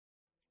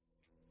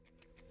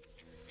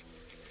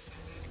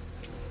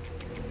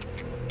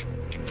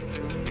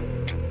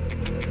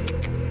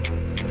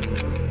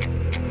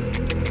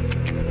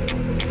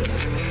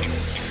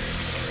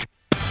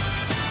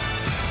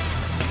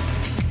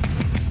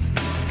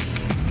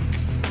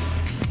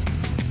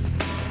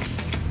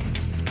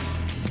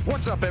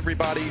What's up,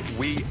 everybody?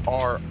 We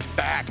are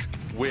back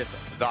with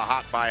the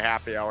Hot Buy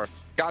Happy Hour.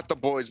 Got the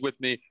boys with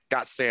me.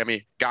 Got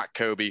Sammy. Got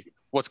Kobe.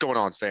 What's going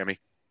on, Sammy?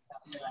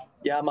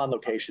 Yeah, I'm on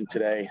location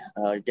today.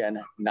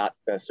 Again, not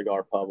Best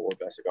Cigar Pub or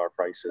Best Cigar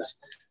Prices.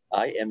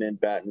 I am in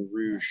Baton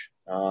Rouge.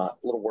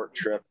 Little work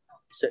trip,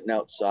 sitting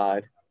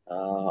outside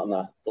on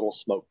the little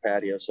smoke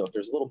patio. So if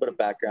there's a little bit of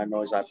background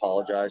noise, I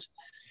apologize.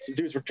 Some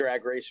dudes were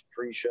drag racing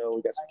pre-show.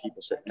 We got some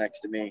people sitting next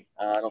to me.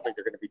 I don't think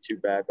they're going to be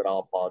too bad, but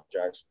I'll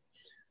apologize.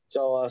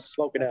 So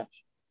smoking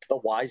the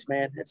Wise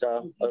Man. It's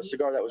a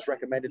cigar that was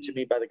recommended to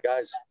me by the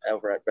guys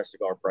over at Best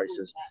Cigar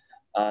Prices.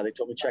 They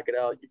told me check it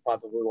out. You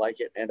probably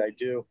like it, and I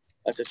do.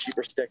 That's a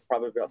cheaper stick,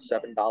 probably about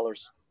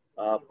 $7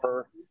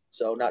 per.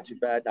 So not too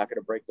bad. Not going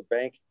to break the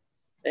bank.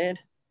 And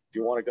if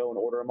you want to go and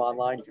order them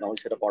online, you can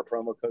always hit up our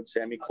promo code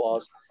Sammy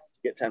Claus to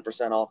get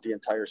 10% off the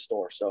entire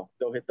store. So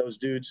go hit those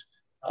dudes.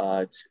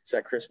 It's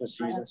that Christmas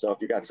season. So if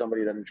you got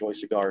somebody that enjoys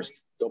cigars,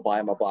 go buy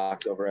them a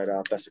box over at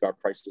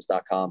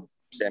bestcigarprices.com.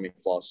 Sammy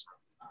Claus.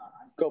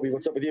 Kobe,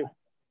 what's up with you?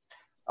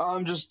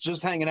 I'm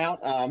just hanging out.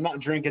 I'm not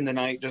drinking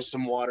tonight, just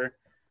some water.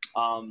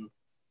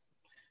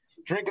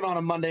 Drinking on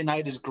a Monday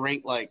night is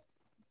great, like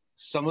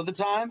some of the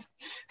time.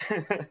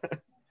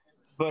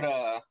 But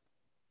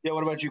yeah,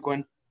 what about you,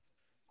 Quinn?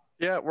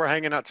 Yeah, we're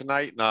hanging out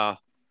tonight,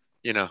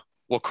 and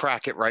we'll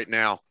crack it right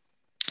now.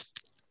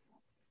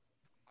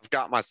 I've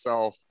got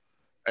myself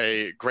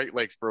a Great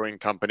Lakes Brewing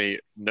Company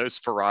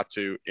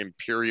Nosferatu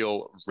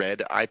Imperial Red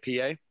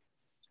IPA.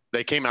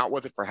 They came out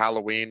with it for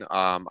Halloween.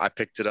 I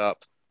picked it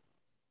up.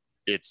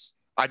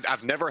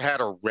 I've never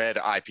had a red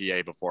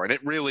IPA before, and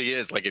it really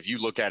is like, if you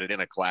look at it in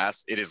a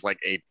glass, it is like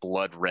a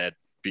blood red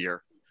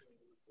beer,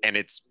 and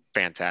it's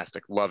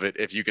fantastic. Love it.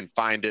 If you can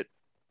find it,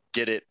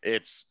 get it.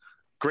 It's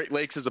Great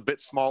Lakes is a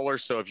bit smaller,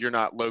 so if you're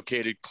not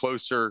located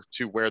closer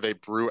to where they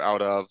brew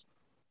out of,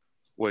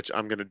 which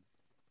I'm gonna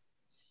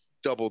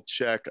double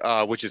check,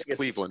 which is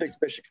Cleveland.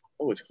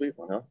 Oh, it's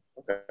Cleveland, huh?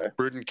 Okay.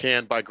 Brewed and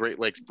canned by Great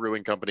Lakes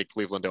Brewing Company,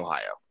 Cleveland,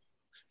 Ohio.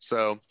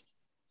 So,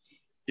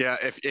 yeah,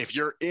 if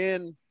you're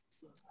in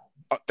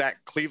that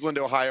Cleveland,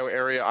 Ohio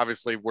area,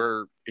 obviously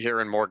we're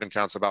here in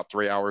Morgantown, so about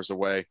 3 hours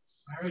away.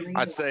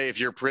 I'd say if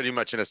you're pretty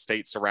much in a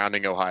state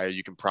surrounding Ohio,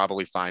 you can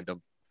probably find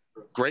them.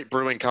 Great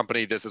brewing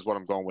company. This is what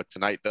I'm going with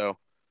tonight, though.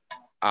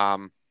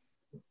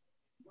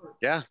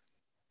 Yeah,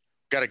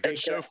 got a good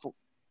show.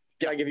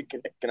 Can I give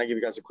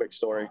you guys a quick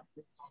story?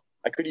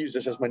 I could use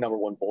this as my number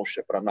one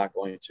bullshit, but I'm not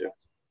going to.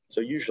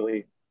 So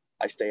usually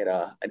I stay at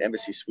an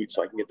Embassy Suite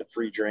so I can get the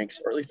free drinks,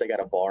 or at least I got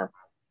a bar.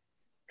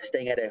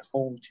 Staying at a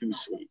Home 2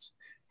 Suites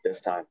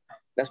this time.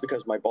 That's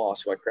because my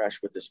boss, who I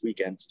crashed with this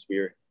weekend, since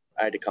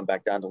I had to come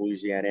back down to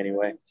Louisiana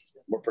anyway.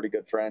 We're pretty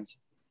good friends.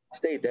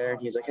 Stayed there,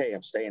 and he's like, "Hey,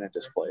 I'm staying at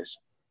this place."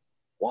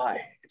 Why?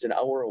 It's an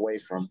hour away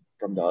from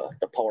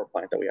the power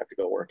plant that we have to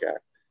go work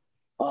at.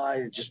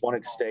 I just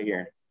wanted to stay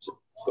here. So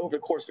over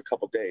the course of a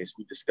couple of days,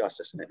 we discussed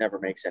this, and it never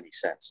makes any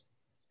sense.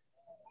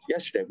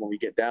 Yesterday, when we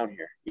get down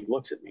here, he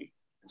looks at me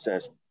and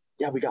says,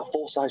 "Yeah, we got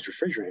full-size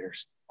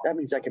refrigerators. That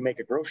means I can make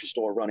a grocery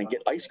store run and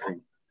get ice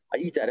cream. I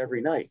eat that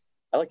every night.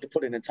 I like to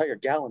put an entire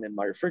gallon in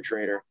my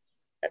refrigerator,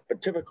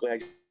 but typically I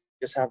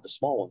just have the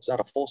small ones, not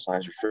a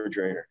full-size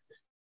refrigerator."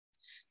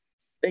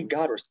 Thank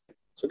God.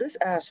 So this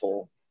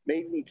asshole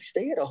made me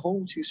stay at a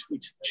Home 2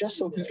 Suites just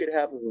so he could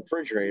have a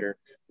refrigerator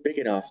big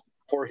enough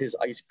for his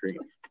ice cream.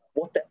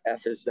 What the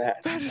F is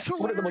that? That is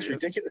one of the most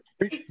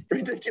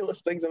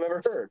ridiculous things I've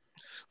ever heard.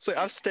 So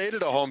I've stayed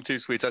at a Home 2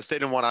 Suites. I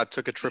stayed in one. I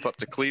took a trip up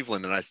to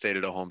Cleveland, and I stayed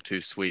at a Home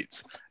 2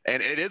 Suites.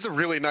 And it is a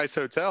really nice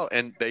hotel,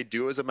 and they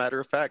do, as a matter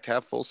of fact,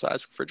 have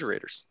full-size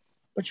refrigerators.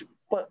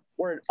 But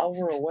we're an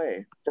hour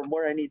away from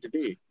where I need to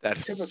be. That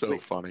is so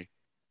funny.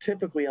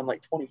 Typically, I'm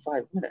like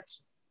 25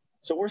 minutes.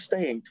 So we're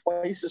staying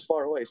twice as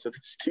far away so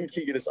this dude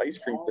can get his ice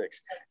cream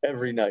fix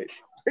every night.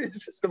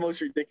 This is the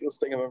most ridiculous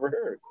thing I've ever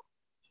heard.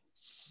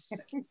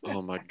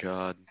 Oh, my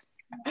God.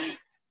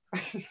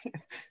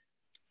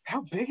 How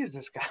big is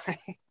this guy?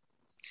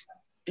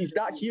 He's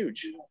not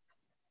huge.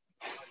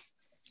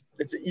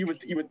 You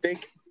would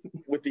think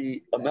with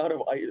the amount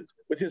of ice,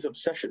 with his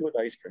obsession with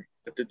ice cream,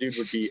 that the dude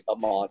would be a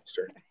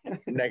monster.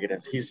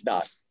 Negative. He's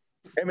not.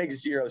 It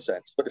makes zero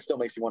sense, but it still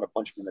makes you want to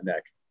punch him in the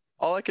neck.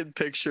 All I can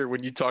picture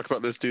when you talk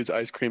about this dude's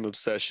ice cream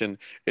obsession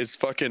is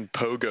fucking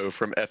Pogo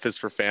from F is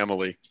for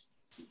Family.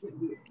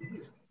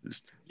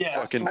 Just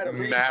fucking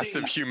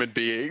massive human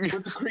being.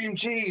 With the cream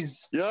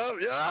cheese. Yup.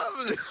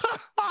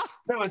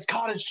 No, it's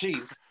cottage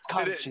cheese. It's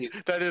cottage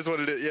cheese. That is what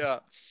it is, yeah.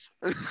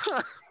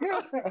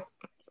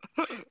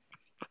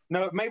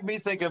 No, it made me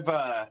think of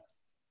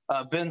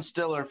Ben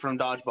Stiller from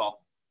Dodgeball.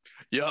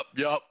 Yup.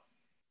 Yeah.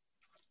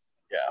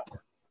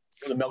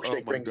 The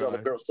milkshake brings all the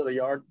girls to the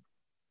yard.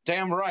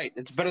 Damn right.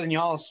 It's better than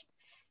y'all's.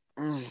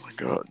 Oh, my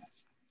God.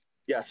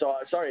 Yeah, so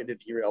sorry I did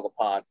derail the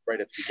pod right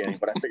at the beginning,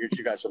 but I figured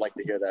you guys would like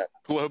to hear that.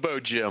 Globo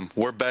Jim,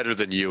 we're better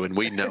than you, and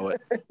we know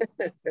it.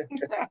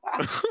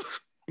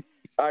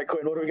 All right,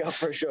 Quinn, what do we got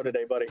for a show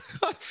today, buddy?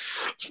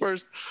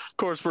 First, of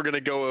course, we're going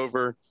to go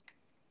over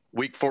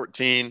Week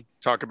 14,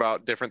 talk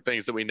about different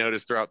things that we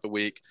noticed throughout the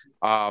week.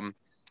 Of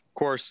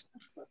course,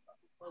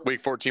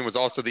 Week 14 was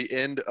also the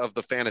end of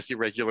the fantasy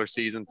regular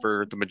season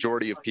for the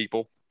majority of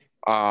people.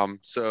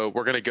 So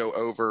we're going to go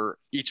over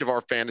each of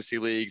our fantasy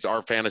leagues,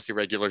 our fantasy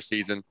regular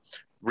season,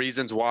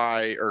 reasons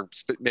why, or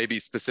maybe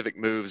specific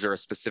moves or a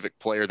specific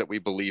player that we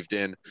believed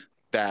in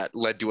that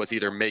led to us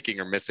either making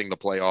or missing the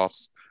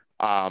playoffs.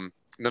 And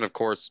then, of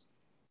course,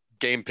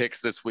 game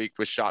picks this week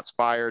with shots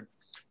fired.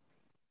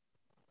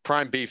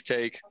 Prime beef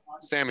take,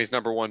 Sammy's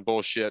number one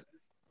bullshit.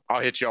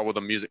 I'll hit y'all with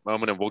a music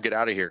moment and we'll get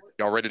out of here.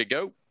 Y'all ready to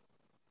go?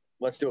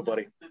 Let's do it,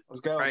 buddy.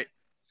 Let's go. All right.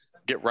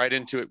 Get right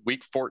into it.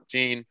 Week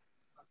 14.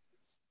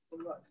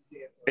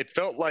 It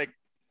felt like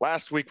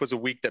last week was a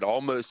week that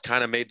almost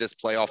kind of made this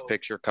playoff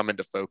picture come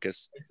into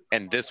focus.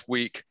 And this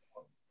week,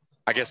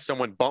 I guess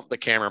someone bumped the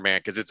cameraman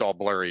because it's all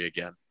blurry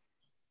again.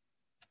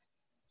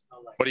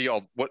 What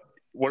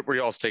were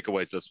y'all's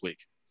takeaways this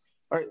week?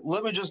 All right,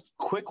 let me just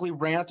quickly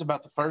rant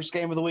about the first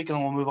game of the week, and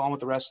then we'll move on with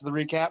the rest of the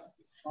recap.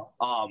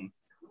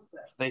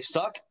 They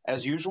suck,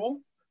 as usual,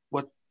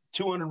 with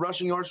 200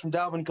 rushing yards from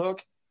Dalvin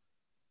Cook,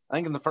 I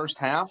think, in the first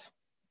half.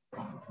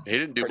 He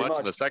didn't do much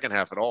in the second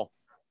half at all.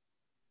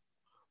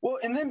 Well,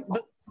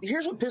 but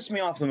here's what pissed me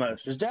off the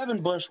most is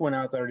Devin Bush went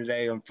out there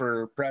today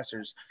for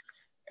pressers,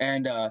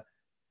 and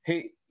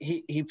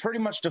he pretty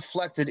much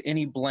deflected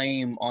any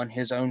blame on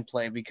his own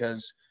play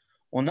because,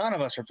 well, none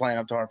of us are playing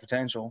up to our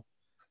potential,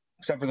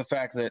 except for the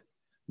fact that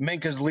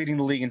Minka's leading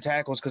the league in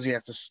tackles because he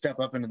has to step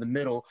up into the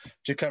middle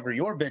to cover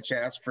your bitch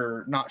ass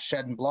for not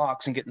shedding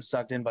blocks and getting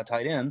sucked in by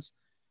tight ends.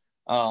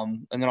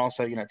 And then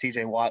also,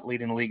 TJ Watt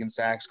leading the league in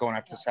sacks, going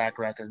after the sack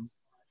record.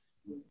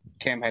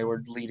 Cam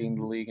Hayward leading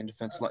the league in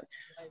defense.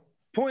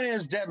 Point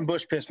is, Devin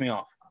Bush pissed me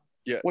off.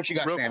 Yeah. What you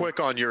got, Real Sam? quick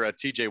on your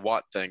TJ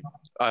Watt thing.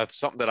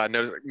 Something that I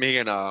know, me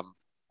and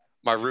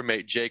my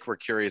roommate Jake were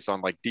curious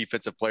on, like,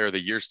 defensive player of the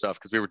year stuff,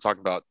 because we were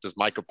talking about, does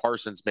Micah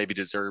Parsons maybe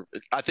deserve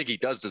 – I think he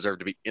does deserve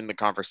to be in the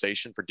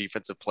conversation for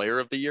defensive player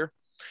of the year.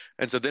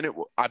 And so then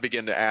I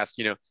began to ask,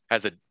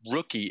 has a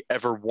rookie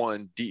ever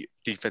won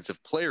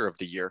defensive player of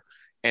the year?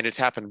 And it's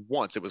happened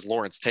once. It was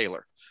Lawrence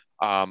Taylor.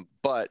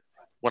 But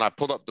when I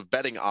pulled up the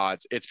betting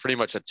odds, it's pretty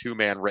much a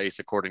two-man race,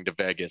 according to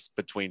Vegas,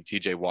 between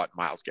TJ Watt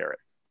and Myles Garrett.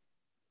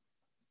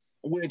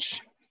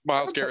 Which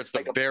Myles Garrett's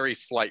the very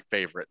slight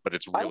favorite, but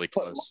it's really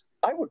close.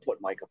 I would put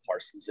Micah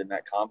Parsons in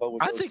that combo.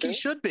 I think he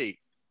should be.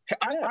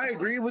 I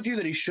agree with you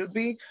that he should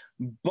be,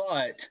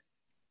 but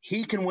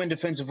he can win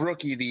Defensive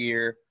Rookie of the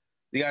Year.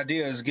 The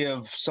idea is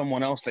give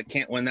someone else that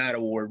can't win that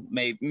award.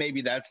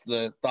 Maybe that's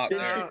the thought.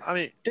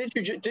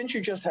 Didn't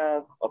you just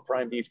have a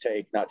Prime Beef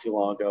take not too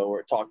long ago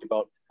where it talked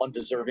about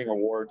undeserving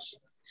awards?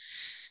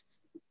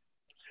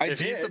 If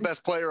he's the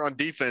best player on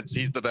defense,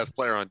 he's the best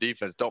player on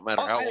defense. Don't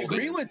matter how old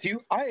he is.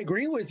 I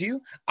agree with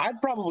you.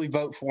 I'd probably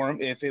vote for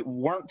him if it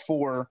weren't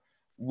for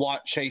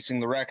Watt chasing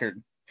the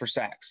record for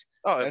sacks.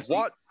 Oh,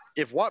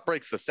 if Watt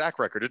breaks the sack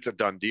record, it's a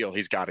done deal.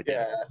 He's got to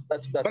get it.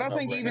 That's but I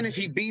think even if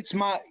he beats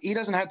he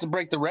doesn't have to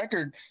break the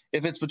record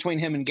if it's between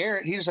him and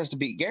Garrett. He just has to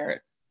beat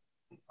Garrett.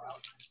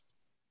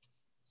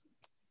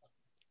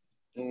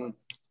 I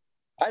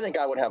think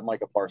I would have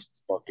Micah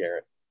Parsons above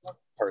Garrett,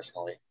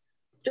 personally.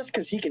 Just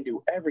because he can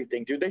do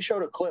everything, dude. They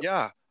showed a clip.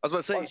 Yeah, I was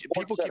about to say,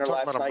 people keep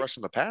talking about him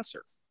rushing the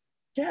passer.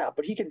 Yeah,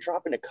 but he can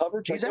drop into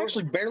coverage. He's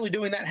actually barely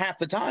doing that half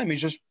the time.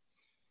 He's just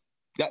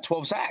got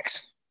 12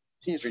 sacks.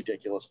 He's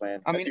ridiculous,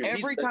 man. I mean,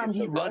 every time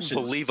he rushes.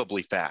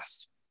 Unbelievably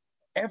fast.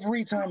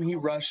 Every time he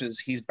rushes,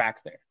 he's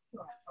back there.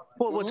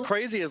 Well, what's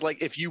crazy is,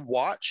 like, if you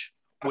watch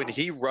when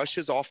he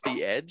rushes off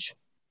the edge,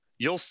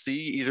 you'll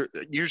see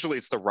usually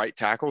it's the right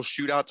tackle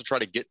shoot out to try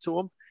to get to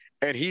him,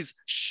 and he's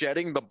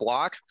shedding the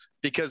block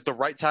because the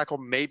right tackle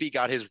maybe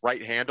got his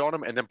right hand on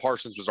him, and then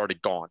Parsons was already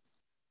gone.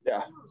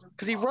 Yeah.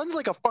 Because he runs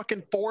like a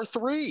fucking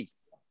 4.3.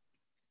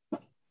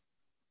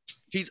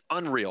 He's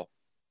unreal.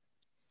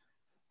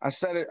 I've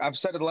said it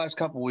the last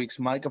couple of weeks.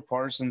 Micah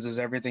Parsons is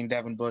everything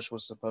Devin Bush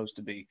was supposed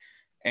to be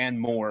and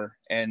more.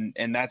 And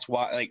that's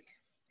why, like,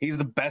 he's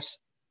the best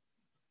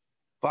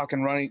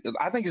fucking running.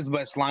 I think he's the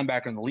best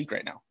linebacker in the league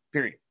right now,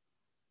 period.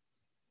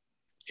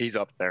 He's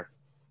up there.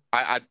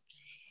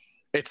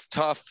 It's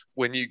tough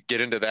when you get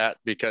into that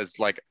because,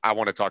 like, I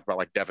want to talk about,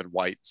 like, Devin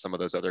White, some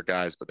of those other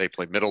guys, but they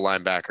play middle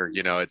linebacker.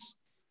 It's.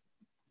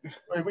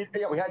 We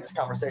had this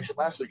conversation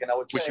last week, and I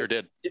would say we sure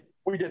did.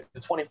 We did the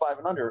 25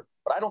 and under,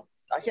 but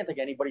I can't think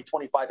anybody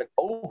 25 and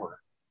over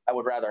I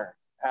would rather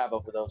have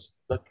over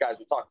the guys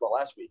we talked about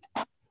last week.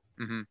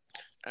 Mm-hmm.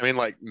 I mean,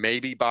 like,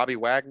 maybe Bobby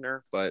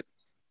Wagner, but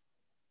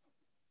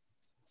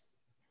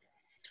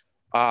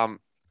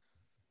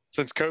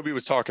since Kobe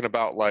was talking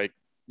about, like,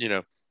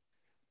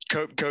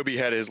 Kobe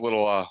had his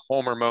little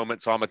homer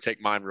moment, so I'm going to take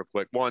mine real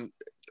quick. One,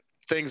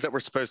 things that were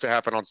supposed to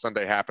happen on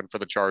Sunday happened for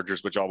the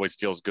Chargers, which always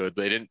feels good.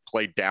 They didn't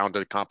play down to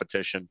the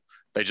competition.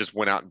 They just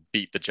went out and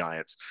beat the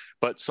Giants.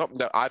 But something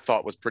that I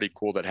thought was pretty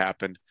cool that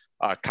happened,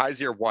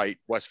 Kaiser White,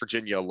 West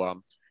Virginia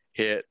alum,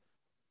 hit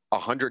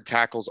 100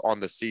 tackles on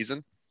the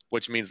season,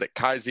 which means that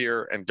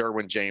Kaiser and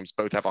Derwin James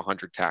both have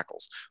 100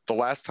 tackles. The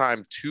last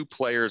time two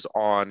players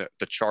on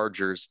the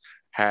Chargers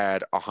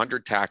had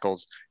 100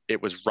 tackles,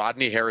 it was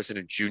Rodney Harrison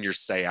and Junior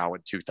Seau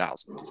in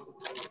 2000.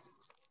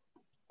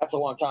 That's a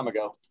long time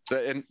ago.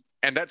 And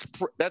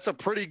that's a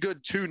pretty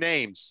good two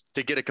names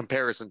to get a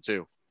comparison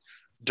to.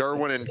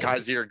 Derwin and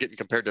Kaiser getting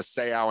compared to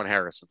Seau and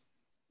Harrison.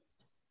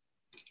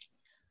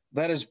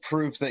 That is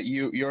proof that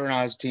your and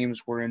I's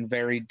teams were in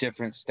very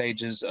different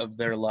stages of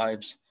their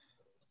lives.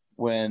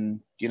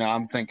 When,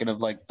 I'm thinking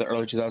of like the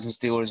early 2000s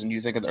Steelers and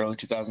you think of the early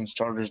 2000s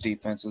Chargers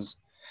defenses.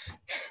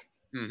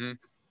 Mm-hmm.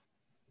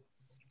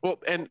 Well,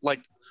 and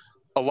like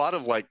a lot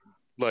of like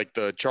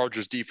the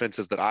Chargers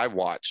defenses that I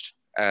watched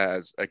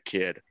as a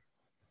kid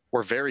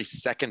were very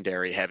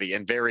secondary heavy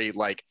and very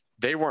like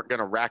they weren't going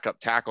to rack up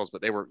tackles,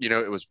 but they were,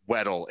 it was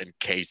Weddle and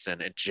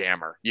Kaysen and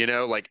Jammer,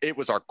 like it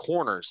was our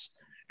corners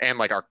and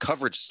like our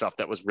coverage stuff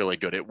that was really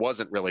good. It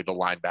wasn't really the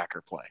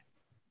linebacker play.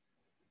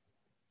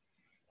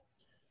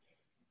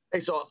 Hey,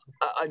 so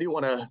I do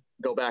want to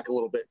go back a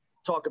little bit,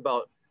 talk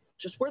about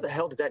just where the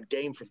hell did that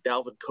game from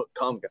Dalvin Cook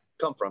come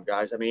from,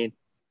 guys? I mean,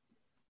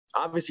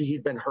 obviously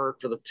he'd been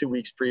hurt for the 2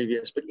 weeks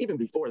previous, but even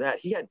before that,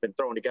 he had been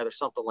throwing together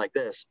something like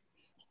this.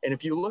 And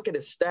if you look at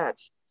his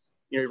stats,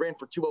 he ran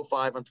for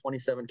 205 on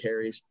 27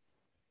 carries.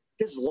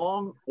 His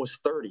long was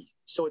 30.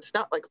 So it's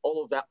not like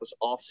all of that was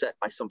offset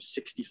by some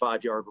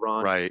 65-yard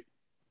run. Right.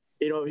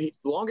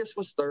 Longest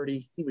was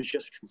 30. He was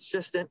just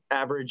consistent,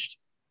 averaged,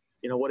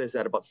 what is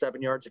that, about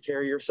 7 yards a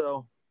carry or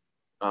so?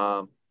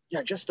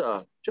 Just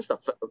a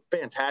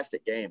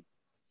fantastic game.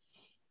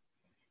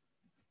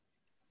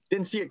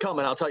 Didn't see it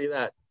coming, I'll tell you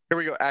that. Here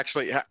we go.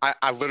 Actually,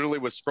 I literally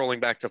was scrolling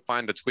back to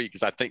find the tweet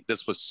because I think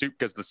this was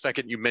because the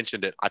second you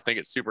mentioned it, I think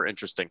it's super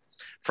interesting.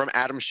 From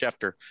Adam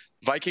Schefter,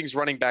 Vikings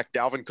running back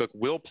Dalvin Cook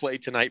will play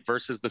tonight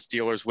versus the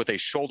Steelers with a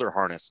shoulder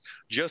harness,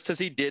 just as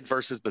he did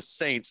versus the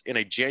Saints in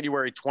a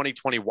January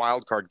 2020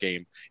 wildcard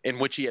game in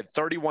which he had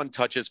 31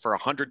 touches for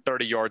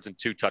 130 yards and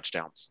 2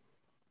 touchdowns.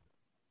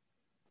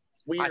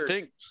 Weird.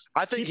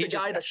 I think he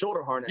just the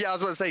shoulder harness. Yeah, I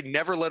was going to say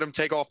never let him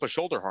take off the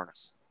shoulder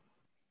harness.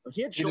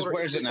 He just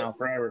wears it now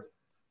forever.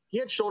 He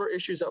had shoulder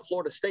issues at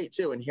Florida State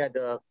too, and he had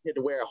to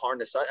wear a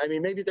harness. I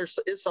mean, maybe there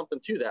is something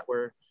to that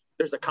where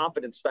there's a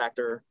confidence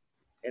factor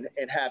in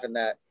having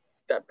that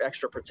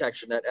extra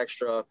protection, that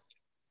extra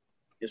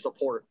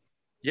support.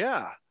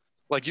 Yeah,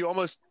 like you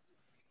almost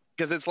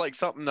because it's like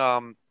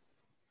something.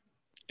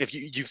 If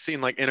you've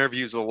seen like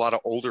interviews with a lot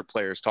of older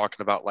players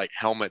talking about like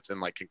helmets and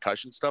like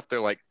concussion stuff, they're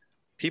like,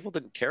 people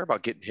didn't care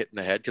about getting hit in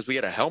the head because we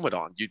had a helmet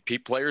on.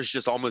 Players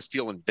just almost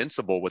feel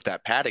invincible with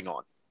that padding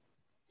on.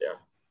 Yeah.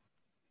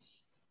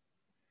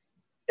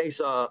 Hey,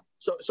 so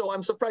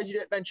I'm surprised you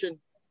didn't mention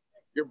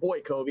your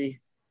boy Kobe.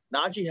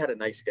 Najee had a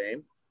nice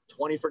game,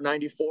 20 for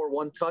 94,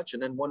 1 touch,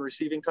 and then 1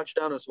 receiving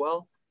touchdown as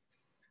well.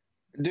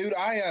 Dude,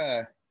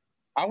 I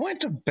went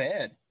to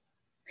bed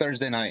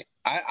Thursday night.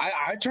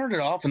 I turned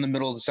it off in the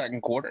middle of the second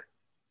quarter.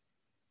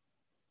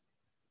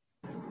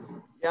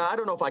 Yeah, I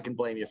don't know if I can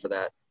blame you for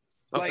that.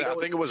 I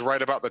think it was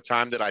right about the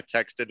time that I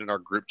texted in our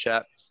group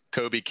chat,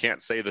 Kobe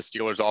can't say the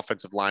Steelers'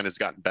 offensive line has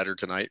gotten better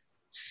tonight.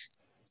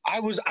 I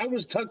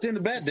was tucked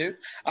into bed, dude.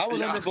 I was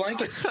under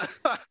blanket.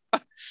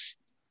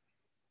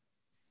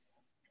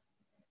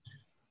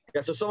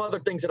 Yeah, so some other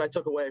things that I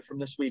took away from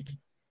this week.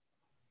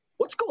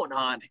 What's going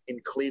on in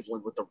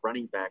Cleveland with the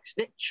running backs?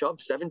 Nick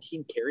Chubb,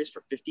 17 carries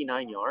for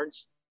 59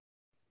 yards.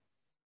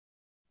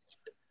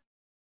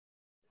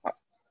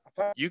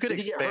 You could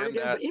expand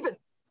that.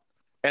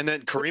 And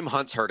then Kareem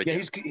Hunt's hurt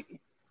again.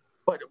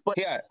 But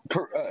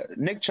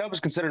Nick Chubb is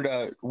considered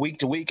a week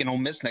to week and he'll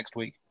miss next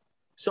week.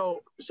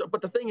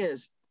 But the thing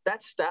is,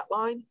 that stat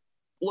line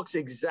looks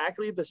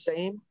exactly the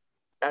same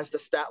as the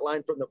stat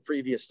line from the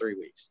previous 3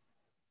 weeks.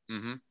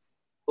 Mm-hmm.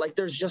 Like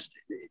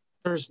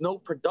there's no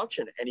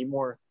production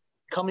anymore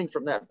coming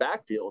from that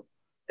backfield,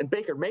 and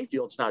Baker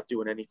Mayfield's not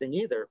doing anything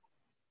either.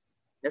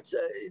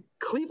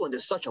 Cleveland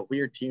is such a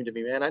weird team to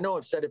me, man. I know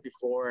I've said it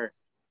before,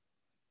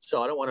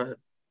 so I don't want to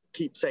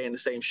keep saying the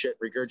same shit,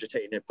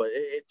 regurgitating it, but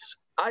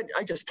I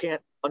just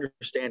can't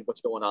understand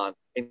what's going on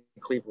in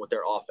Cleveland with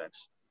their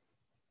offense.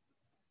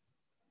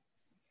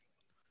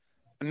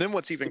 And then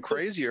what's even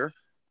crazier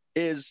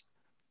is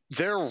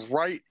they're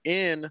right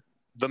in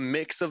the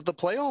mix of the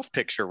playoff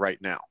picture right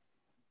now.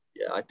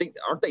 Yeah, I think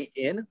aren't they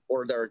in,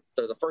 or they're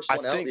the first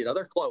one out?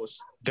 They're close.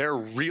 They're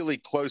really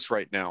close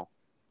right now.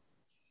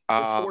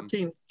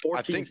 14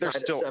 I think they're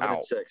still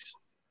out.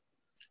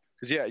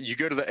 Because you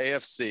go to the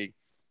AFC,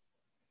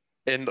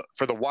 and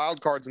for the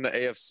wild cards in the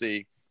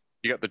AFC,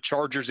 you got the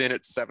Chargers in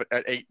at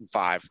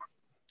 8-5,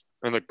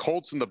 and the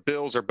Colts and the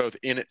Bills are both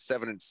in at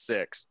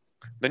 7-6.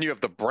 Then you have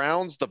the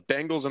Browns, the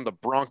Bengals, and the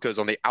Broncos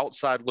on the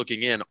outside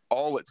looking in,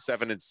 all at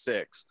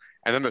 7-6.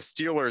 And then the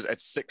Steelers at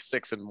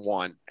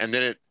 6-1. And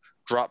then it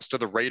drops to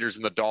the Raiders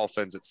and the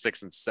Dolphins at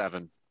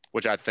 6-7,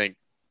 which I think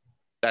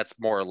that's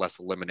more or less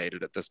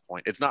eliminated at this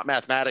point. It's not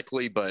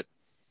mathematically, but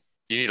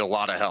you need a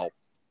lot of help.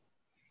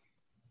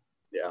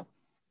 Yeah.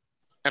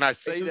 And I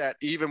say that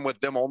even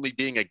with them only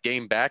being a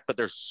game back, but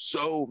there's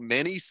so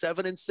many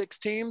 7-6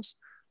 teams.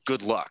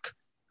 Good luck.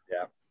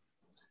 Yeah.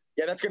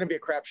 Yeah, that's going to be a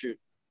crapshoot.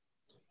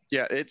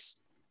 Yeah,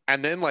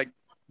 and then like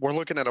we're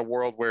looking at a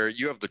world where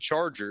you have the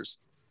Chargers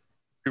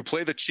who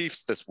play the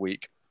Chiefs this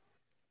week.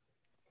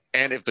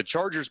 And if the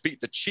Chargers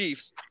beat the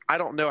Chiefs, I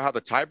don't know how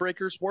the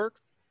tiebreakers work,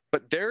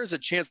 but there is a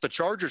chance the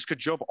Chargers could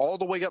jump all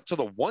the way up to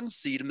the 1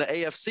 seed in the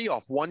AFC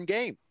off one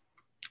game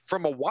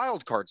from a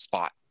wild card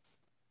spot.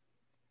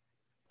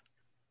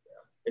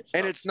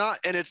 It's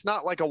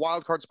not like a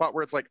wild card spot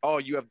where it's like, oh,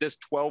 you have this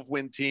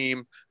 12-win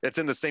team that's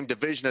in the same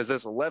division as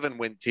this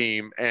 11-win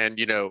team, and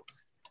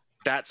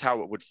that's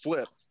how it would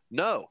flip.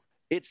 No,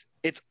 it's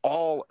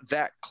all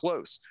that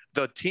close.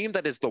 The team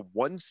that is the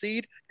 1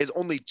 seed is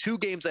only 2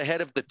 games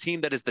ahead of the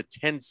team that is the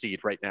 10 seed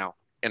right now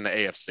in the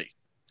AFC.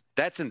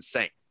 That's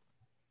insane.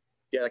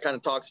 Yeah, that kind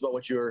of talks about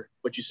what you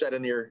said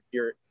in your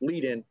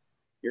lead-in,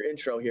 your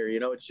intro here.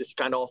 It's just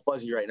kind of all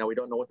fuzzy right now. We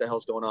don't know what the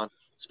hell's going on,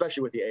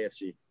 especially with the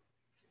AFC.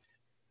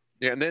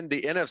 Yeah, and then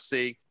the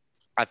NFC,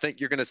 I think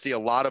you're going to see a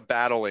lot of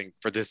battling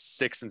for this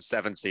 6 and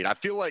 7 seed. I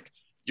feel like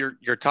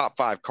your top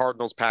 5,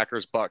 Cardinals,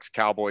 Packers, Bucks,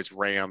 Cowboys,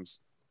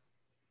 Rams,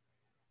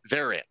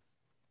 they're in.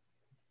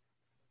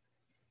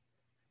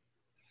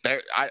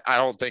 I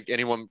don't think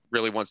anyone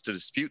really wants to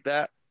dispute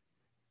that.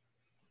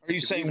 Are you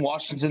saying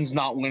Washington's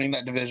not winning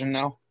that division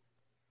now?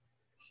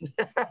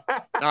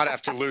 Not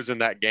after losing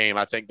that game.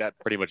 I think that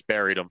pretty much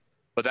buried them.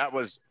 But that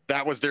was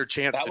their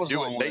chance to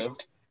do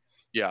it.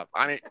 Yeah,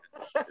 I mean,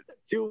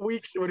 2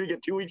 weeks. What do you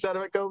get? 2 weeks out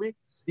of it, Kobe?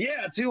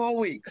 Yeah, 2 whole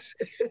weeks.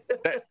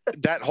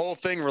 that whole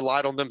thing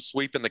relied on them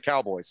sweeping the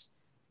Cowboys.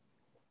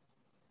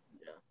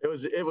 Yeah,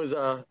 it was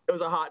a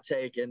hot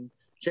take, and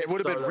it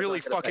would have been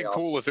really fucking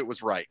cool if it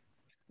was right.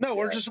 No,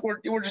 we're just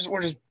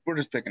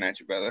picking at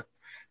you, brother.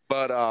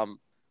 But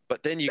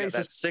then you got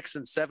that 6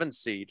 and 7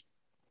 seed.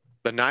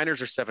 The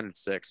Niners are 7 and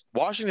 6.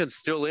 Washington's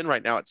still in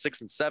right now at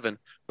 6 and 7.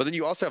 But then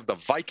you also have the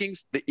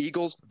Vikings, the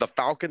Eagles, the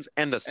Falcons,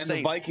 and the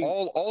Saints,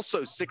 all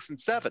also 6 and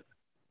 7.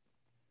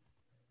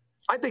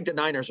 I think the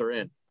Niners are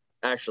in,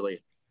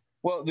 actually.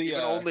 Well,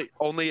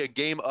 only a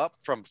game up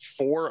from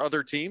 4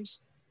 other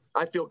teams.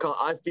 I feel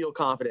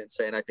confident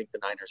saying I think the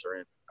Niners are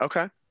in.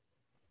 Okay.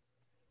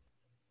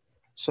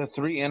 So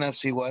 3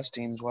 NFC West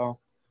teams. Wow.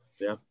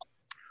 Yeah.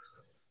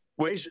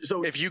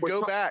 So if you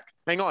go back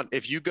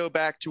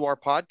to our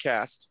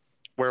podcast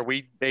where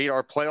we made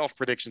our playoff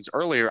predictions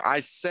earlier,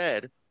 I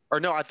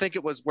think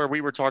it was where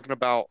we were talking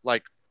about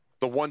like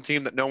the one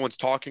team that no one's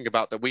talking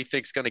about that we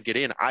think is going to get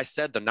in. I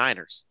said the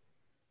Niners.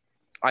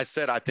 I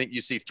said I think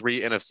you see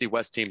 3 NFC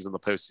West teams in the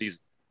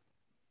postseason.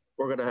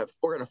 We're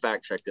gonna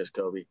fact check this,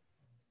 Kobe.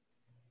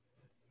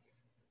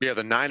 Yeah,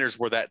 the Niners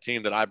were that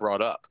team that I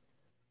brought up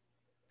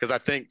because I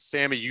think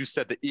Sammy, you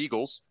said the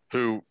Eagles,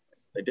 who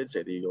they did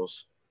say the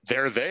Eagles.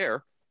 They're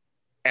there,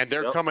 and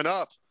they're coming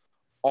up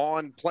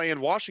on playing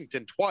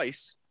Washington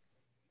twice,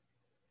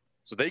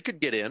 so they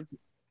could get in.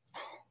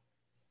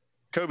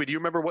 Kobe, do you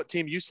remember what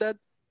team you said?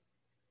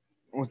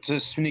 To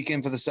sneak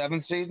in for the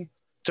 7th seed?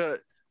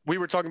 We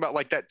were talking about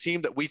like that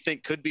team that we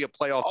think could be a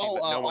playoff team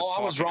that no one's talking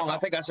about. I was wrong. I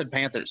think I said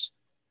Panthers.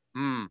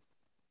 I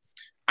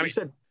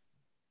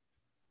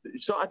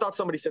thought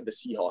somebody said the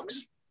Seahawks.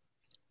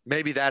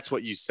 Maybe that's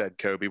what you said,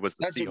 Kobe, was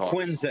the Seahawks. That's what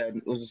Quinn said.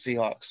 It was the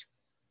Seahawks.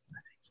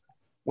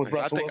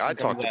 I think I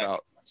talked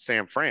about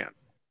San Fran.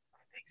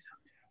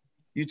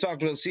 You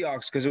talked about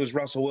Seahawks because it was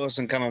Russell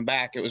Wilson coming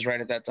back. It was right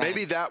at that time.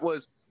 Maybe that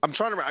was – I'm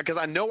trying to remember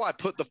because I know I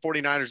put the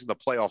 49ers in the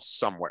playoffs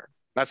somewhere.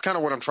 That's kind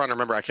of what I'm trying to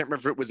remember. I can't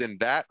remember if it was in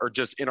that or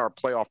just in our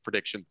playoff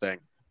prediction thing.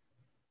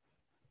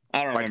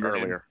 I don't remember.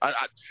 Earlier.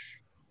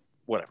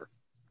 Whatever.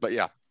 But,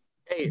 yeah.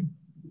 Hey,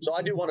 so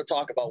I do want to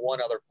talk about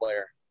one other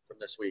player from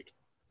this week.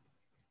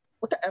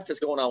 What the F is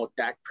going on with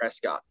Dak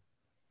Prescott?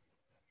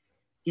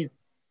 He's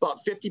about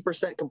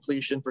 50%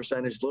 completion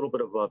percentage, a little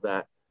bit above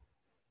that.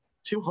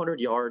 200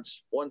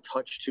 yards, 1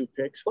 touch, 2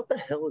 picks. What the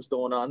hell is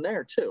going on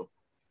there, too?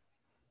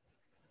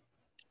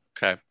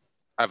 Okay.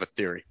 I have a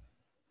theory.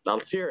 Now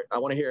let's hear it. I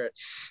want to hear it.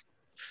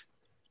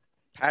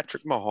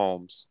 Patrick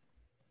Mahomes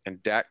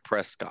and Dak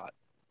Prescott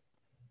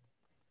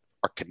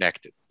are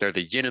connected. They're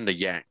the yin and the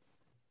yang.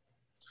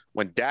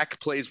 When Dak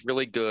plays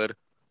really good,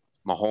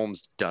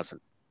 Mahomes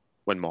doesn't.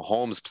 When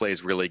Mahomes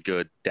plays really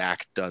good,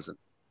 Dak doesn't.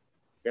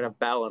 You're going to have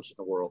balance in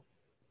the world.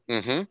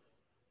 Mm-hmm.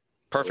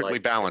 Perfectly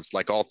balanced,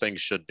 like all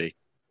things should be.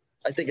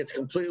 I think it's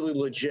completely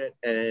legit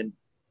and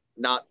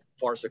not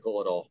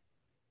farcical at all.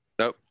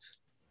 Nope.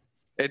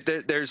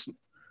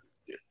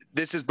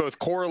 This is both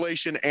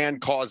correlation and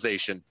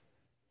causation.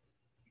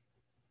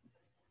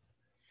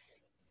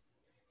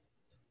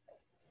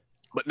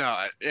 But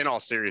no, in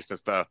all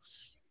seriousness, though,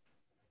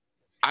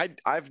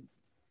 I've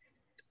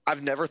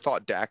never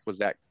thought Dak was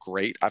that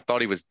great. I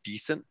thought he was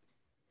decent.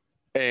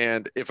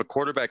 And if a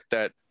quarterback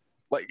that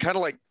like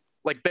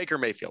Baker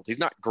Mayfield, he's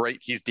not great,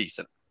 he's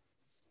decent.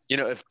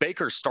 If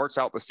Baker starts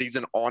out the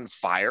season on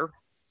fire,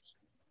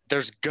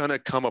 there's going to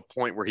come a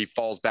point where he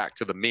falls back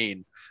to the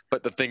mean.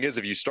 But the thing is,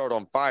 if you start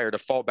on fire, to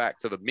fall back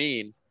to the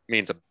mean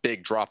means a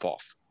big drop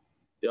off.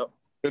 Yep.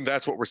 And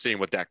that's what we're seeing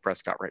with Dak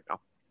Prescott right now.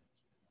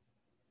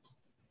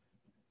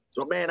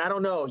 So, man, I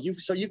don't know. You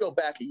go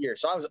back a year.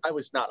 So I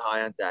was not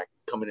high on Dak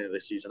coming into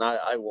this season.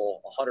 I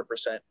will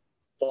 100%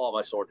 fall on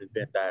my sword and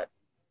admit that.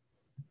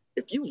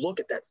 If you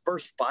look at that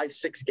first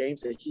 5-6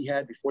 games that he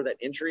had before that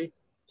injury,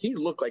 he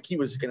looked like he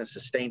was going to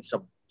sustain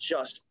some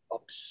just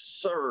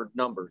absurd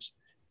numbers.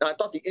 And I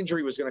thought the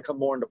injury was going to come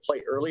more into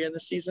play early in the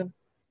season.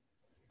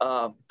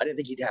 I didn't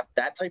think he'd have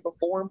that type of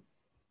form,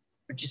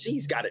 but you see,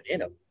 he's got it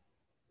in him.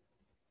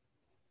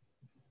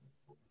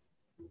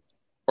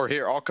 Or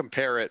here, I'll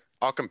compare it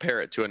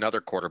to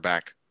another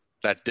quarterback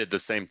that did the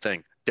same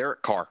thing.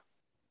 Derek Carr.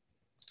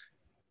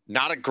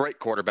 Not a great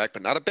quarterback,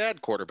 but not a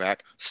bad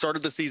quarterback.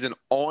 Started the season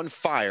on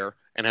fire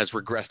and has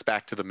regressed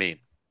back to the mean.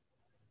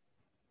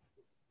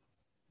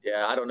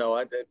 Yeah, I don't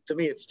know. To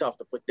me, it's tough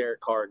to put Derek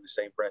Carr in the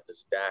same breath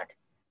as Dak.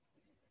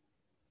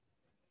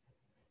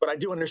 But I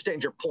do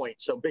understand your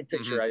point. So big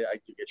picture, I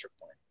do get your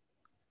point.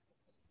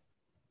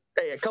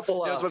 Hey, a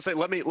couple. I was going to say,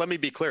 let me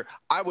be clear.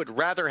 I would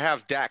rather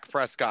have Dak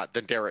Prescott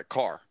than Derek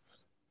Carr,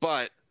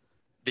 but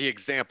the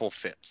example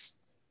fits.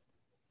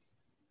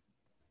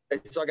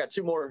 So I got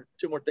two more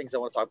things I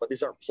want to talk about.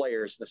 These aren't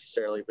players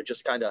necessarily, but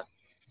just kind of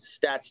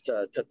stats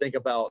to think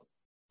about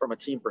from a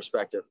team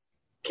perspective.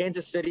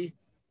 Kansas City,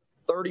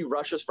 30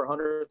 rushes for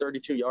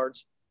 132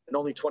 yards and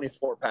only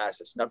 24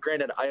 passes. Now,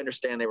 granted, I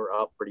understand they were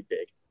up pretty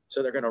big,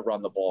 so they're going to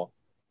run the ball.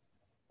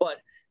 But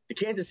the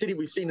Kansas City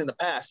we've seen in the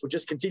past would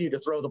just continue to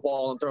throw the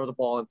ball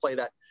and play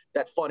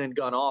that fun and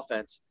gun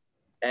offense.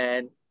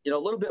 And, a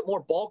little bit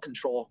more ball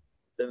control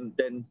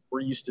than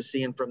we're used to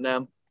seeing from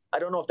them. I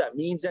don't know if that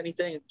means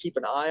anything. Keep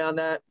an eye on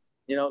that.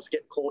 It's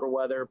getting colder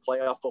weather,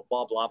 playoff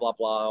football, blah, blah,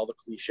 blah, all the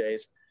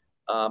cliches.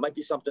 Might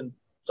be something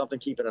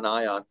keeping an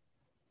eye on. And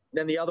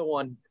then the other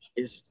one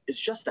is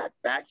just that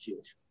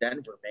backfield for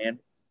Denver, man.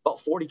 About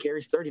 40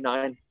 carries,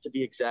 39 to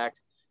be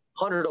exact.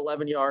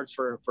 111 yards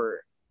for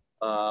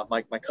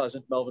my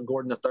cousin, Melvin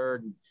Gordon III,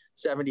 and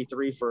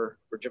 73 for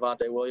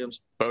Javonte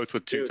Williams. Both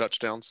with two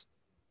touchdowns.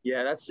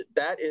 Yeah,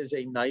 that is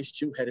a nice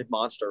two-headed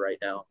monster right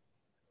now.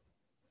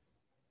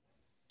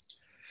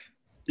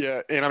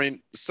 Yeah, and I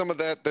mean, some of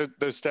that,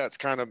 those stats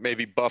kind of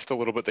maybe buffed a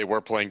little bit. They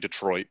were playing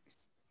Detroit.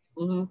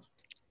 Mm-hmm.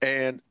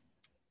 And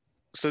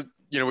so,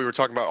 we were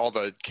talking about all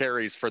the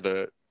carries for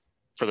the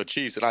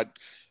Chiefs,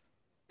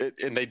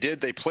 and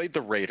they played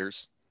the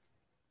Raiders.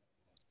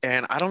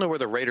 And I don't know where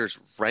the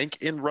Raiders rank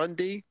in run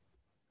D,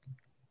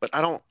 but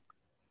I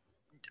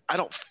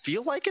don't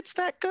feel like it's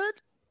that good.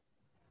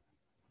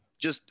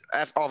 Just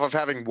off of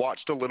having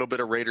watched a little bit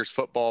of Raiders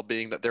football,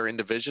 being that they're in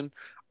division,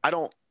 I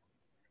don't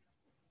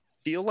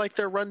feel like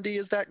their run D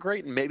is that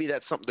great, and maybe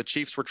that's something the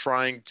Chiefs were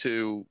trying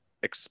to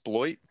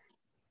exploit.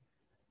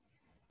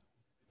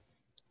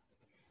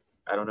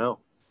 I don't know.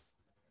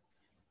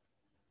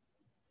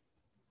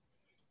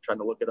 Trying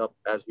to look it up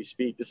as we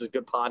speak. This is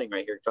good potting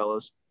right here,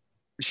 fellas.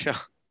 Yeah.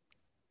 Can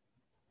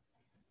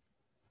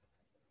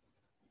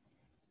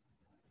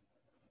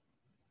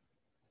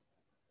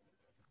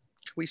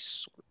we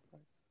sort?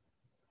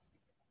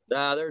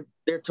 They're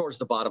towards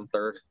the bottom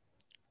third.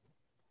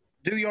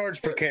 Do yards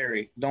per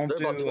carry. They're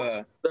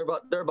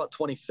about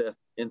 25th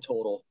in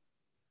total.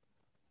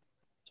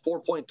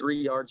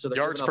 4.3 yards. So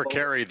yards per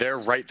carry. They're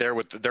right there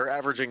they're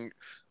averaging.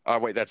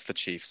 Wait, that's the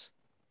Chiefs.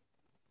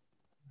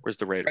 Where's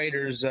the Raiders?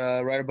 Raiders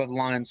right above the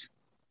Lions.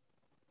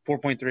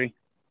 4.3.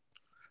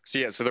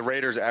 So the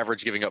Raiders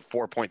average giving up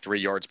 4.3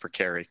 yards per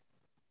carry.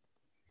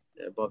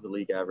 Yeah, above the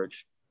league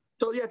average.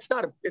 So yeah, it's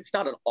not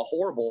a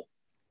horrible,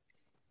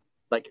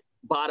 like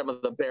bottom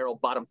of the barrel,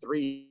 bottom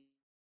three.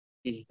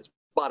 It's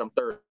bottom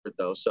third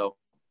though. So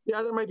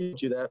yeah, there might be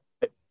to that.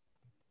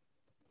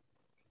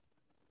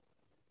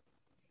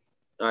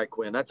 All right,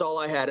 Quinn. That's all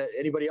I had.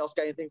 Anybody else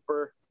got anything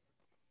for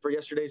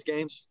yesterday's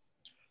games?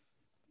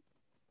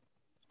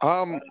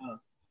 So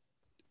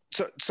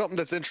something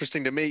that's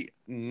interesting to me,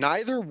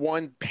 neither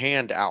one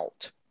panned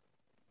out.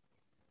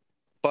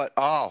 But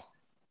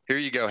here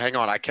you go. Hang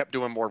on. I kept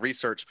doing more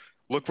research.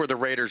 Look where the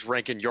Raiders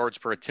rank in yards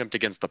per attempt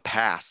against the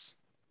pass.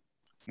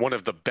 One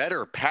of the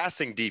better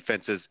passing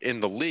defenses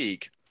in the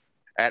league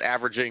at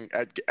average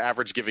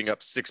giving up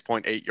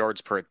 6.8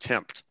 yards per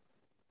attempt.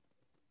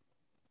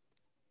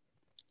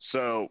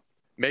 So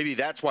maybe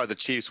that's why the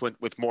Chiefs went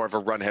with more of a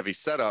run-heavy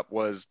setup,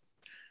 was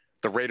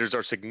the Raiders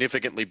are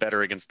significantly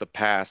better against the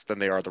pass than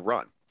they are the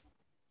run.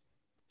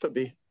 Could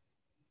be.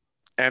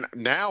 And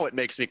now it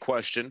makes me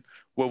question,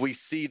 will we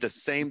see the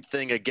same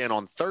thing again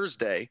on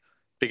Thursday?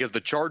 Because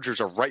the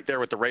Chargers are right there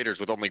with the Raiders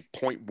with only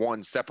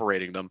 0.1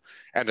 separating them.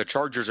 And the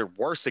Chargers are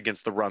worse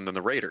against the run than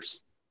the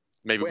Raiders.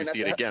 Maybe we see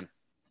it again.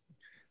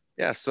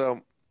 Yeah, so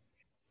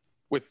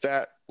with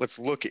that, let's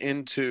look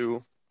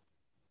into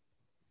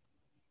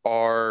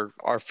our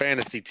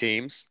fantasy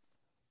teams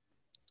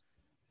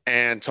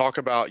and talk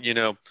about,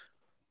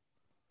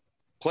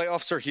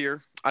 playoffs are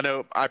here. I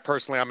know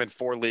I'm in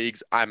 4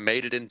 leagues. I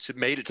made it to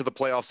the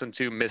playoffs in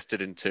 2, missed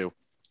it in 2.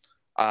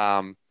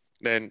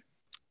 Then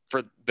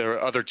for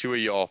the other 2 of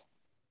y'all,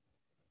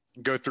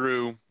 go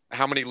through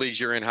how many leagues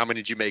you're in, how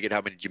many did you make it,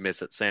 how many did you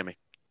miss it, Sammy?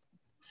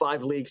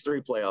 5 leagues,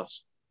 3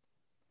 playoffs.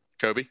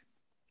 Kobe?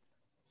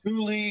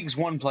 2 leagues,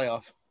 1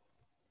 playoff.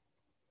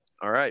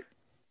 All right.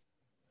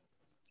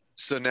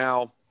 So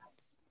now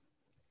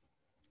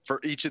for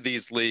each of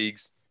these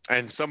leagues,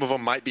 and some of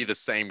them might be the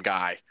same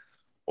guy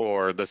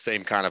or the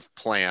same kind of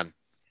plan,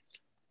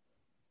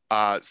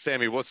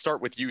 Sammy, let's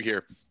start with you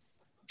here.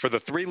 For the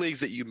 3 leagues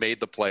that you made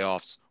the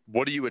playoffs,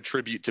 what do you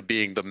attribute to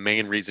being the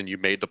main reason you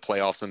made the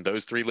playoffs in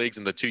those 3 leagues,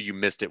 and the 2 you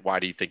missed it? Why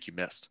do you think you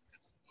missed?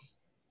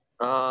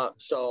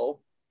 So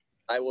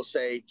I will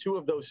say 2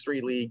 of those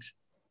 3 leagues,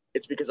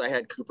 it's because I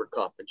had Cooper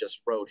Kupp and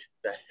just rode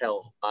the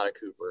hell out of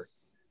Cooper.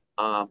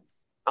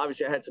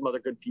 Obviously, I had some other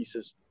good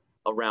pieces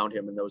around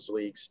him in those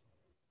leagues.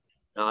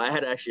 I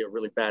had actually a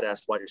really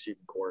badass wide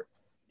receiving core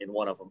in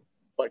one of them.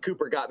 But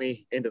Cooper got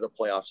me into the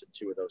playoffs in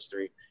 2 of those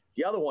 3.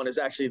 The other one is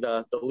actually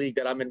the league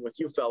that I'm in with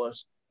you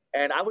fellas.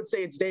 And I would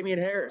say it's Damian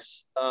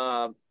Harris.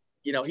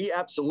 He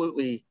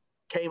absolutely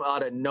came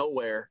out of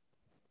nowhere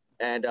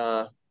and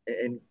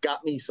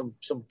got me some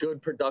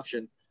good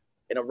production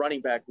in a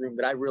running back room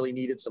that I really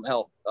needed some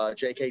help.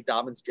 J.K.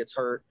 Dobbins gets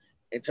hurt.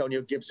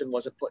 Antonio Gibson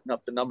wasn't putting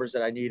up the numbers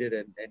that I needed,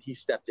 and he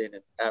stepped in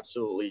and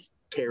absolutely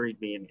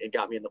carried me and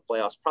got me in the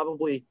playoffs,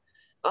 probably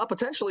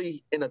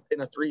potentially in a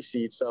 3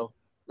 seed, so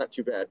not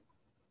too bad.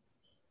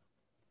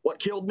 What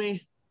killed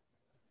me?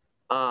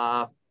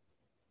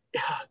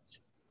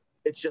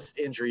 It's just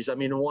injuries. I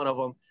mean, one of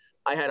them,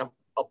 I had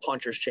a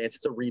puncher's chance.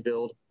 It's a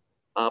rebuild,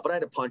 but I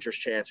had a puncher's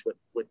chance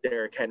with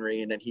Derrick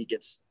Henry, and then he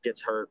gets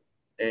hurt.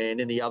 And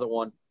in the other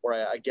one, where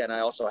I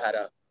also had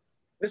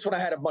this one I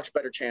had a much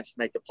better chance to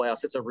make the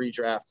playoffs. It's a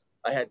redraft.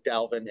 I had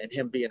Dalvin, and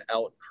him being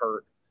out and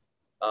hurt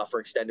for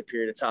extended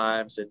period of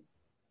times, and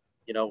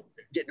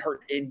getting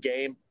hurt in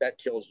game, that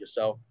kills you.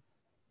 So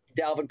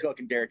Dalvin Cook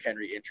and Derrick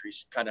Henry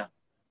injuries kind of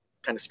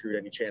screwed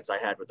any chance I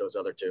had with those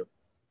other 2.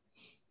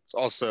 It's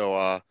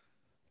also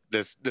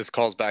this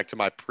calls back to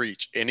my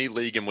preach. Any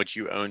league in which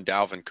you own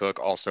Dalvin Cook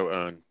also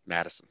own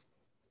Madison.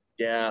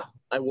 Yeah,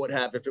 I would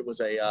have if it was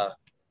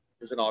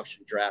an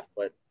auction draft,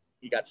 but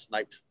he got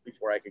sniped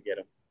before I could get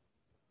him.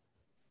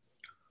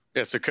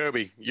 Yeah, so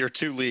Kobe, your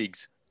 2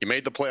 leagues. You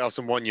made the playoffs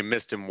in 1, you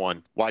missed in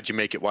 1. Why'd you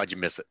make it? Why'd you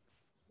miss it?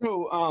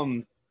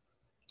 So,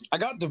 I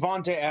got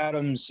Devontae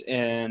Adams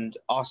and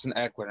Austin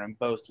Eckler in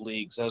both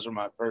leagues. Those were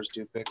my first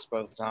 2 picks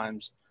both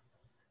times.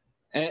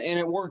 And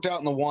it worked out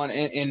in the one.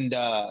 And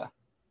the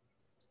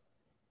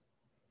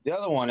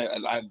other one,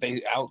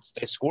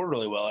 they scored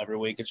really well every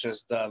week. It's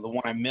just the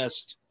one I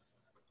missed.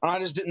 I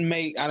just didn't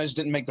make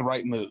the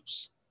right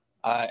moves.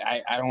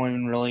 I don't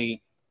even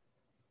really.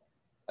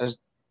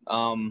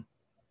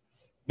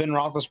 Ben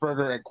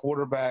Roethlisberger at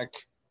quarterback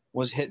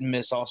was hit and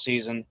miss all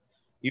season.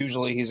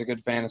 Usually he's a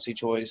good fantasy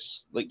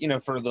choice,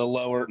 for the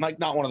lower,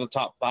 not one of the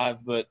top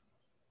 5, but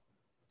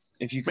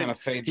if you kind of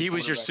fade. He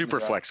was your super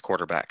flex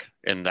quarterback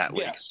in that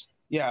league. Yes.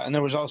 Yeah, and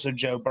there was also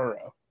Joe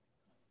Burrow,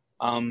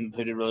 who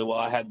did really well.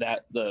 I had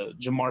the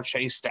Jamar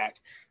Chase stack.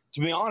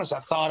 To be honest, I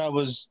thought I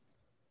was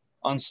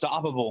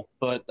unstoppable,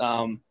 but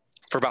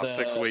for about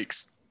 6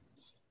 weeks.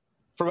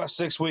 For about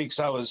 6 weeks,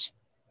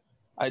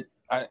 I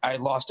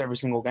lost every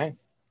single game.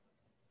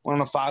 Went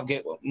on a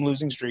 5-game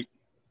losing streak.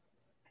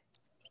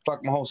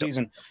 Fucked my whole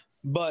season.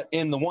 But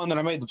in the one that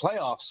I made the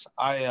playoffs,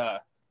 I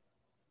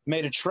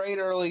made a trade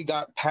early,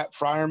 got Pat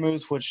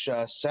Freiermuth, which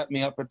set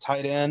me up at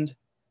tight end.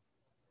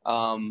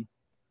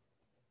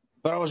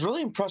 But I was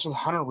really impressed with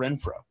Hunter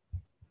Renfrow.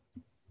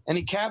 And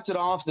he capped it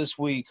off this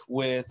week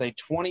with a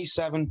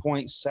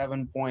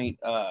 27.7 point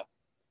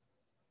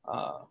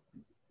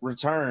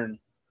return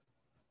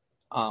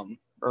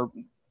or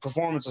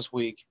performance this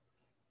week.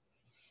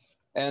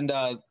 And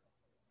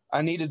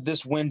I needed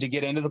this win to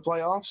get into the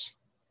playoffs.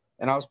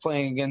 And I was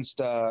playing against,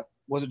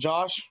 was it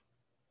Josh?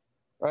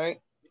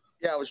 Right?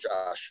 Yeah, it was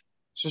Josh.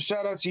 So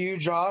shout out to you,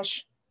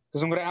 Josh,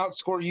 because I'm going to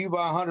outscore you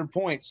by 100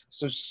 points.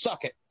 So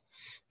suck it.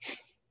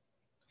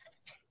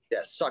 Yeah,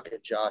 suck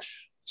it,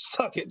 Josh.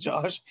 Suck it,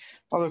 Josh.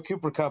 Although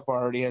Cooper Kupp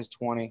already has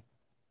 20.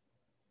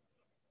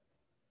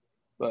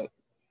 But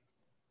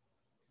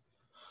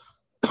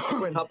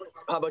Quinn, how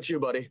about you,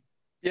 buddy?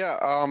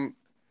 Yeah,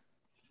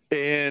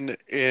 in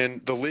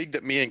the league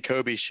that me and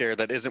Kobe share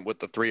that isn't with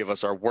the 3 of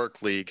us, our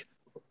work league,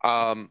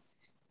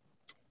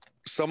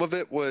 some of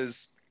it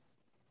was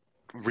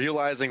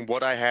realizing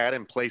what I had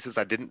in places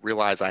I didn't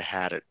realize I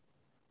had it.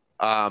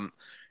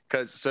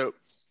 So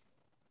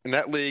in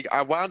that league,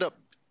 I wound up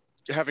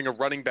having a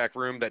running back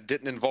room that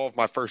didn't involve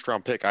my first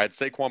round pick. I had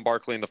Saquon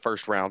Barkley in the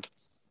first round.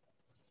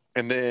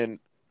 And then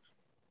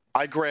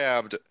I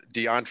grabbed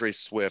DeAndre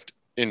Swift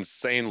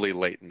insanely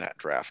late in that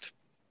draft.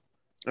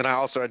 And I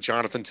also had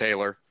Jonathan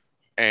Taylor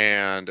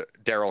and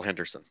Darrell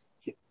Henderson.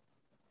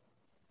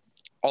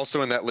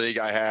 Also in that league,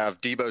 I have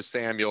Deebo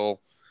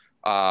Samuel,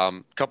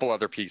 a couple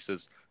other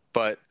pieces,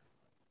 but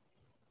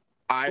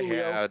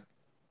I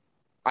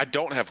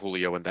don't have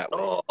Julio in that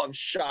league. Oh, I'm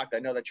shocked. I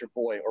know that's your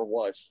boy, or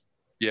was.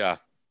 Yeah,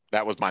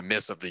 that was my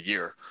miss of the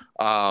year.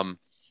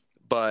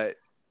 But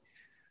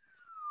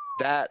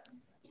that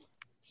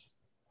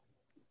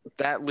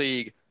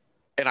league,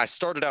 and I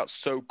started out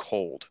so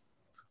cold.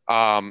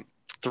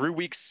 Through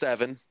week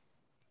 7,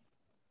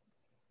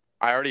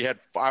 I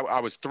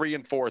was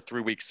 3-4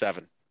 through week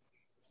 7.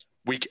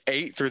 Week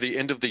 8 through the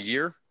end of the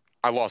year,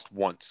 I lost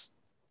once.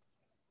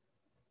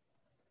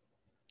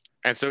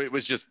 And so it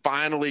was just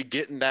finally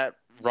getting that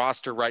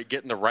roster right,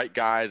 getting the right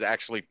guys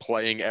actually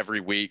playing every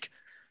week.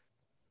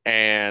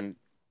 And and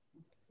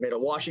made a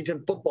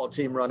Washington football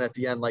team run at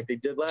the end like they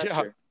did last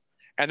year.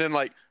 And then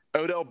like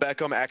Odell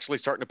Beckham actually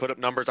starting to put up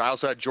numbers. I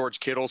also had George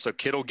Kittle, so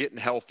Kittle getting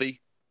healthy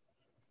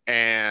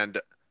and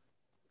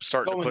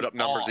starting to put up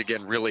numbers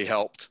again really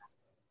helped.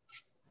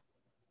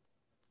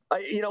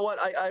 You know what?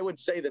 I would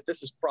say that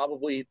this is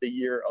probably the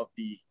year of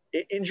the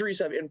injuries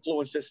have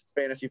influenced this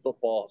fantasy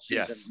football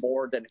season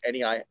more than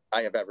any I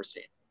have ever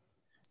seen.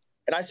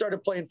 And I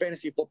started playing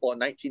fantasy football in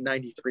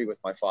 1993 with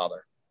my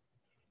father.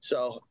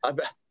 So I've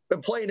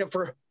been playing it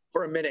for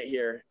a minute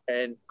here,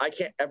 and I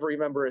can't ever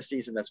remember a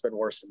season that's been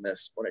worse than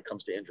this when it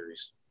comes to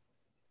injuries.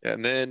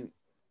 And then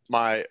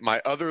my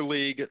other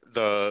league,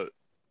 that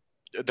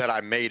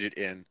I made it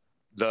in,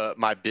 the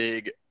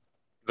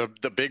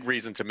big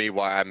reason to me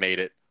why I made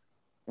it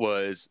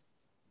was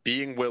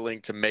being willing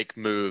to make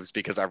moves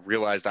because I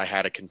realized I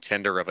had a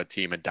contender of a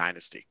team in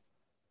Dynasty.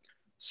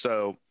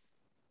 So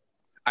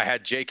I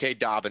had J.K.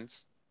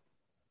 Dobbins,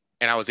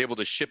 and I was able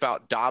to ship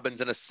out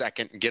Dobbins in a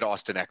second and get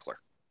Austin Eckler.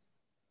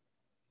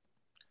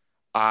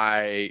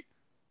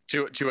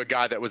 To a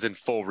guy that was in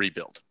full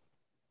rebuild.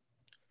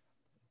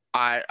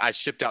 I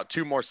shipped out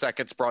 2 more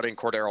seconds, brought in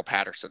Cordero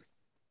Patterson.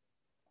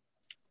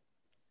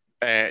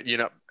 And,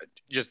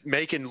 just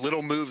making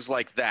little moves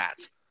like that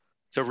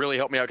to really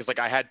help me out. Because, like,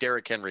 I had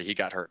Derrick Henry. He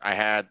got hurt. I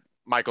had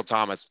Michael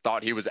Thomas,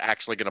 thought he was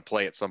actually going to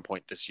play at some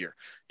point this year.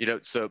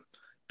 So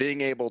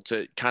being able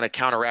to kind of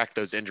counteract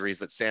those injuries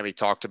that Sammy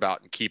talked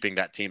about and keeping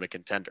that team a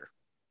contender.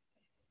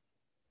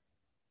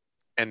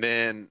 And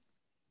then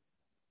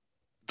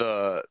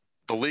the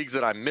leagues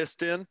that I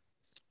missed in,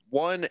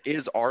 one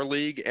is our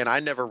league, and I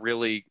never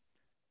really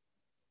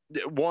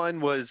 – one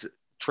was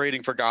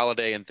trading for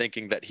Golladay and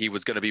thinking that he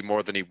was going to be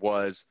more than he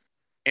was.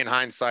 In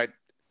hindsight,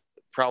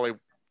 probably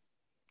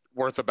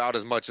worth about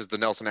as much as the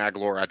Nelson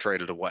Aguilar I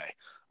traded away.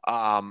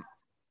 But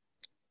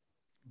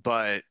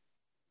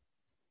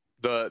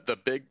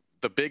the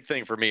big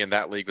thing for me in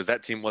that league was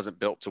that team wasn't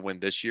built to win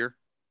this year.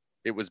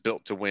 It was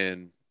built to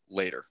win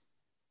later.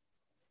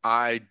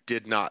 I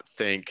did not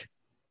think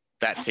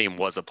that team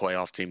was a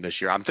playoff team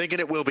this year. I'm thinking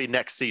it will be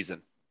next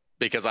season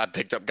because I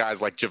picked up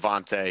guys like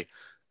Javonte,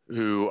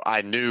 who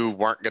I knew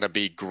weren't going to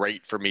be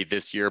great for me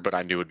this year, but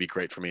I knew would be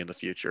great for me in the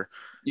future.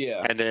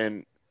 Yeah. And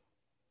then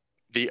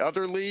the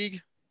other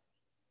league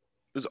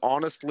was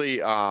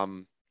honestly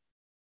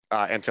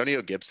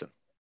Antonio Gibson.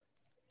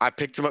 I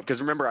picked him up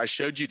because remember I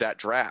showed you that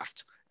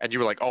draft and you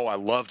were like, oh, I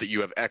love that you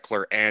have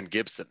Eckler and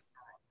Gibson.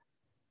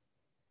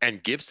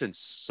 And Gibson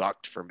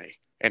sucked for me.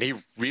 And he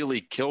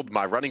really killed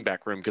my running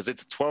back room because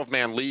it's a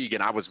 12-man league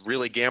and I was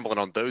really gambling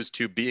on those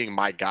two being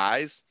my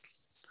guys.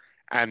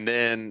 And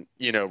then,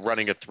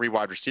 running a 3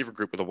 wide receiver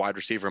group with a wide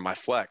receiver in my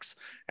flex.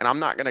 And I'm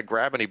not going to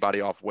grab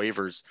anybody off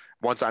waivers.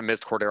 Once I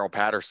missed Cordero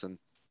Patterson,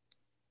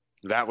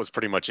 that was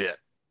pretty much it.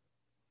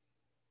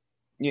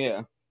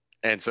 Yeah.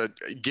 And so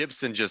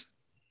Gibson just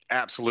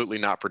absolutely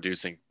not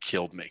producing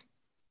killed me.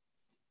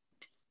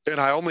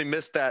 And I only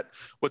missed that.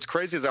 What's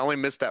crazy is I only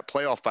missed that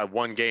playoff by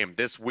 1 game.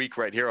 This week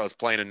right here, I was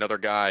playing another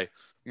guy.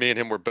 Me and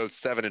him were both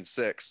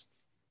 7-6.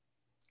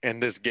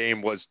 And this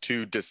game was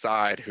to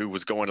decide who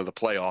was going to the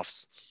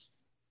playoffs.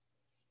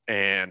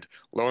 And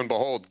lo and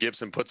behold,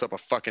 Gibson puts up a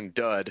fucking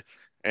dud.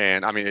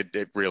 And I mean,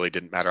 it really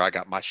didn't matter. I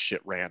got my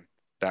shit ran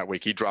that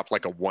week. He dropped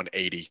like a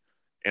 180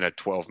 in a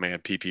 12-man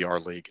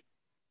PPR league.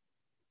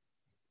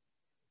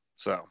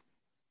 So,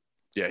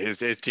 yeah,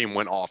 his team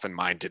went off and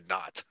mine did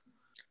not.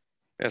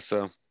 Yeah,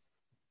 so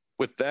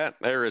with that,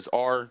 there is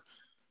our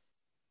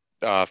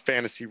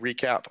fantasy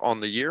recap on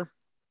the year.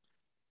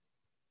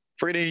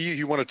 For any of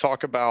you want to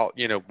talk about,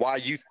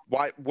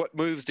 what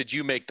moves did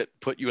you make that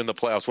put you in the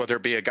playoffs, whether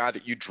it be a guy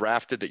that you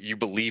drafted that you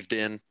believed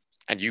in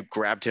and you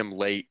grabbed him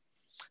late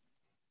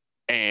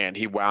and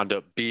he wound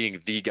up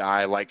being the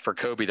guy. Like for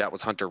Kobe, that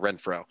was Hunter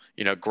Renfrow,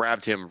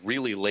 grabbed him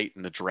really late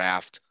in the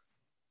draft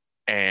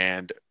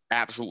and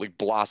absolutely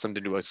blossomed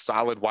into a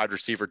solid wide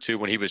receiver too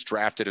when he was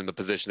drafted in the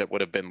position that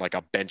would have been like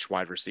a bench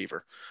wide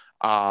receiver.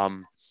 Or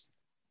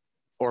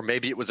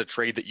maybe it was a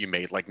trade that you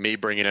made, like me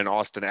bringing in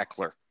Austin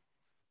Eckler.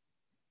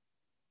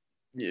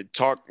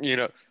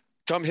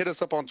 Come hit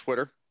us up on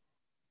Twitter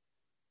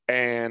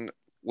and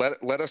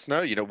let us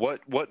know,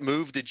 what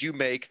move did you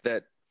make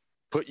that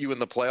put you in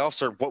the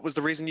playoffs, or what was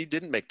the reason you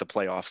didn't make the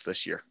playoffs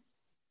this year?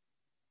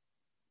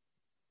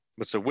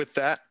 But so with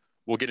that,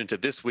 we'll get into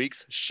this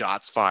week's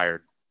Shots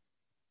Fired.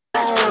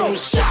 Everybody!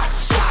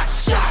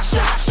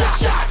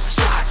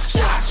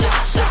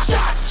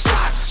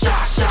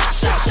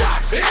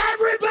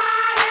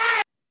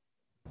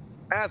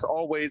 As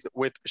always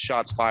with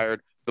Shots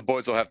Fired, the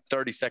boys will have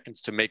 30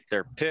 seconds to make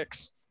their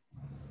picks.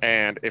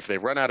 And if they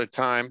run out of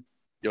time,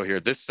 you'll hear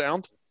this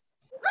sound.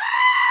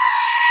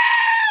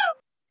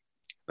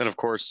 Then, of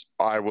course,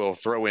 I will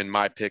throw in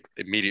my pick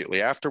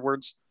immediately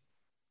afterwards.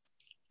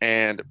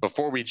 And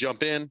before we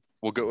jump in,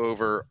 we'll go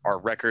over our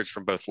records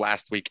from both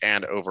last week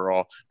and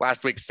overall.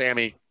 Last week,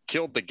 Sammy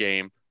killed the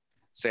game.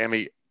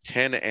 Sammy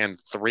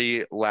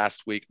 10-3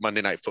 last week,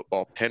 Monday Night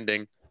Football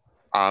pending.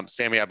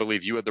 Sammy, I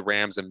believe you had the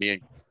Rams and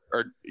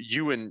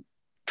you and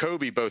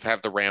Kobe both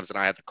have the Rams and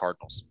I had the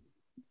Cardinals.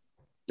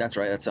 That's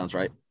right. That sounds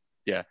right.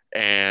 Yeah.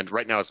 And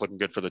right now it's looking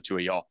good for the two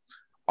of y'all.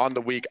 On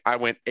the week, I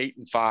went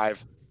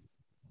 8-5,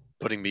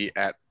 putting me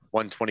at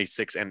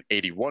 126 and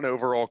 81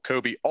 overall.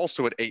 Kobe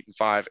also at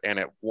 8-5 and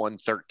at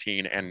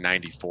 113 and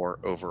 94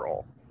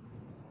 overall.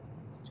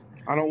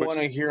 I don't want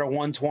to hear a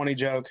 120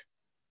 joke.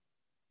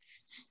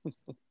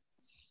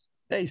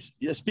 Hey,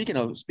 yeah, speaking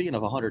of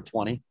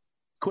 120,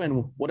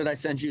 Quinn, what did I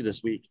send you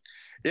this week?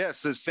 Yeah,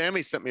 so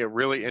Sammy sent me a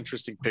really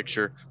interesting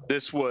picture.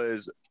 This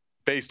was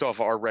based off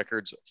our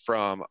records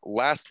from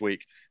last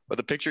week, but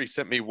the picture he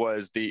sent me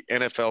was the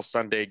NFL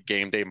Sunday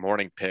Game Day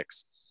morning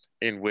picks,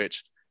 in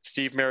which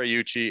Steve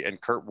Mariucci and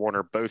Kurt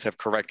Warner both have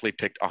correctly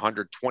picked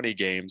 120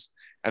 games.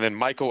 And then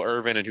Michael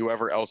Irvin and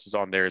whoever else is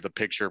on there, the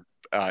picture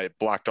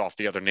blocked off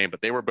the other name,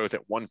 but they were both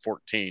at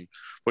 114,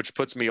 which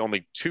puts me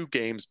only 2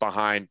 games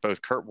behind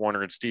both Kurt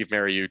Warner and Steve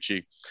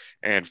Mariucci,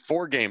 and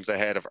 4 games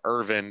ahead of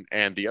Irvin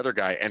and the other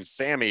guy, and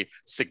Sammy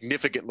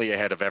significantly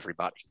ahead of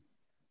everybody.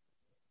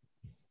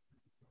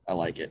 I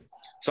like it.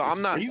 So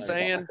I'm not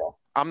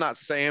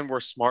saying we're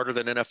smarter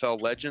than NFL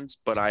legends,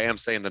 but I am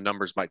saying the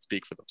numbers might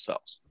speak for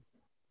themselves.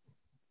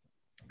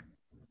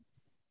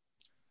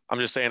 I'm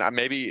just saying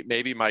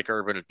maybe Mike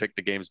Irvin would pick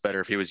the games better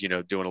if he was,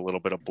 doing a little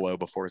bit of blow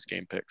before his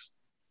game picks.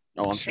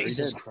 Oh, I'm sure he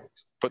did.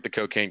 Put the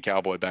cocaine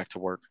cowboy back to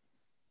work.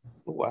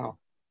 Oh, wow.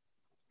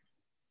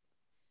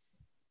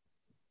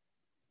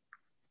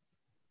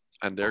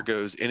 And there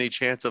goes any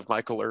chance of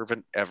Michael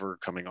Irvin ever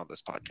coming on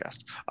this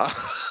podcast.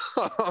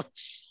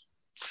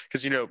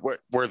 Because,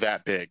 we're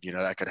that big,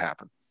 that could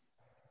happen.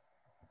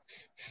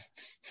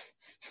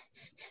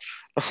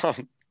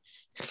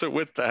 So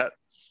with that,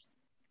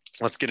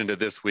 let's get into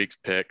this week's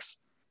picks.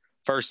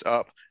 First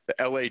up, the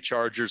LA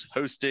Chargers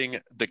hosting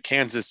the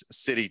Kansas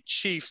City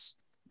Chiefs.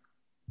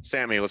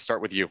 Sammy, let's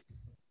start with you.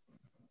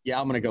 Yeah,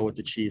 I'm going to go with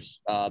the Chiefs.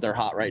 They're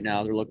hot right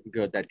now. They're looking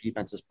good. That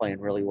defense is playing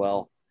really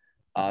well.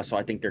 So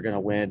I think they're going to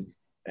win.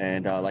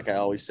 And like I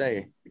always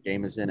say, the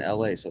game is in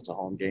LA, so it's a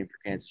home game for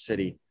Kansas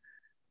City.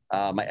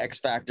 My X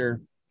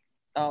factor,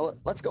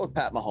 let's go with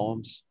Pat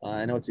Mahomes.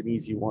 I know it's an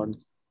easy one,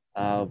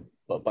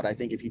 but I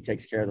think if he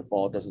takes care of the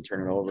ball, doesn't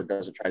turn it over,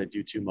 doesn't try to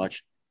do too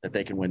much, that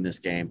they can win this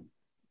game.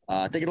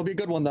 I think it'll be a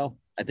good one, though.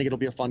 I think it'll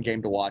be a fun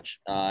game to watch,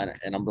 and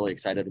I'm really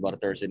excited about a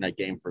Thursday night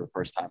game for the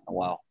first time in a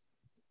while.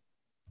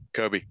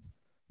 Kobe.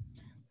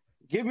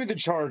 Give me the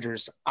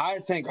Chargers. I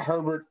think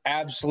Herbert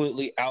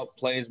absolutely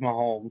outplays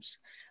Mahomes.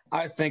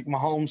 I think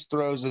Mahomes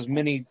throws as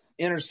many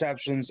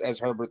interceptions as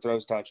Herbert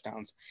throws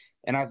touchdowns,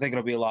 and I think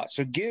it'll be a lot.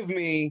 So give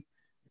me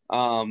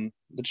the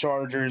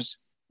Chargers,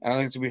 and I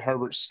think it's going to be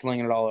Herbert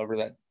slinging it all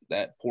over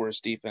that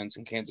porous defense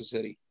in Kansas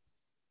City.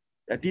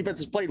 That defense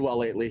has played well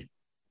lately.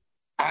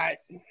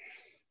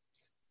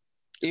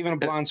 Even a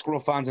blind squirrel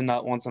finds a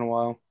nut once in a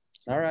while.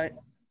 All right.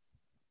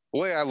 The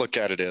way I look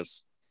at it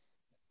is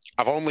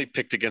I've only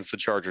picked against the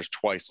Chargers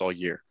twice all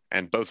year,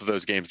 and both of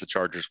those games the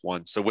Chargers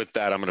won. So with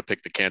that, I'm going to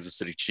pick the Kansas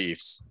City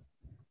Chiefs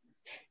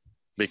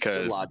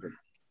because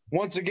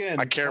once again,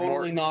 I care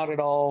totally not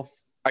at all.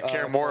 I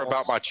care more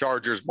about my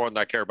Chargers more than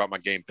I care about my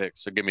game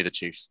picks. So give me the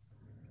Chiefs.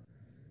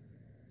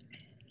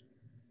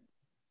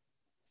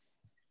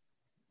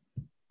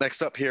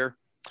 Next up here,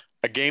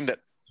 a game that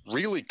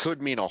really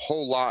could mean a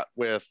whole lot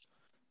with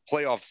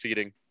playoff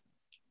seeding,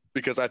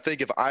 because I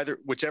think if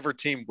whichever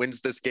team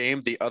wins this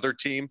game, the other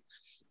team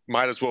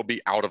might as well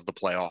be out of the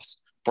playoffs.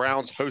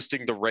 Browns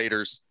hosting the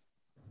Raiders.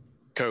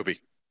 Kobe.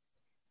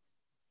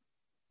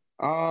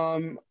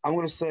 I'm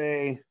going to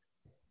say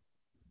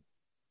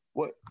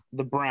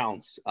the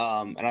Browns.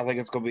 And I think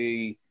it's going to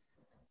be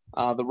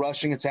the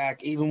rushing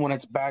attack, even when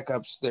it's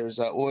backups. There's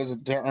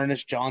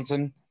Ernest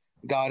Johnson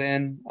got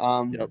in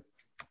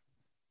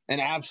and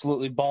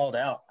absolutely balled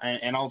out.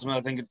 And ultimately,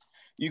 I think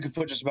you could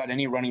put just about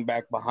any running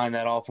back behind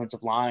that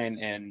offensive line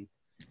and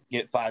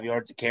get 5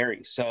 yards to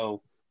carry.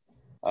 So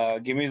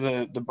give me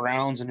the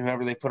Browns and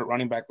whoever they put at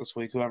running back this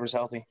week, whoever's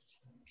healthy.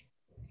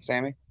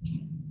 Sammy?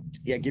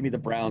 Yeah, give me the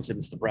Browns, and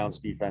it's the Browns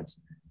defense.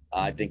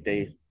 I think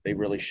they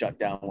really shut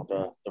down what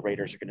the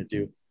Raiders are going to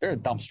do. They're a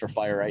dumpster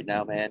fire right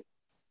now, man.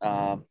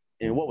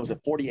 And what was it,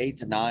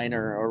 48-9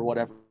 or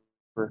whatever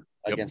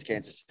against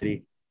Kansas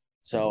City.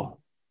 So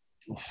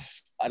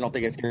I don't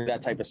think it's going to be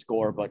that type of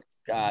score, but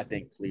I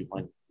think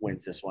Cleveland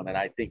wins this one, and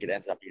I think it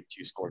ends up being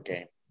a 2-score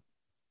game.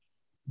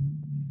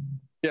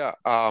 Yeah,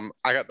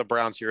 I got the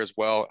Browns here as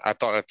well. I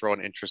thought I'd throw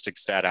an interesting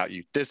stat at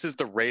you. This is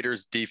the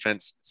Raiders'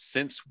 defense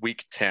since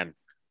Week 10.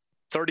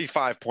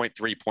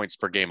 35.3 points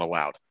per game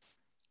allowed.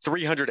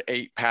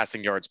 308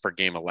 passing yards per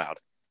game allowed.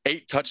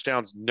 8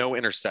 touchdowns, no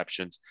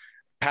interceptions.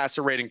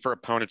 Passer rating for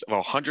opponents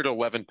of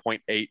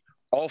 111.8.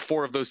 All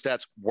 4 of those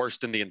stats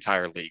worst in the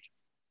entire league.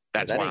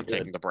 That's why I'm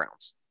taking the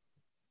Browns.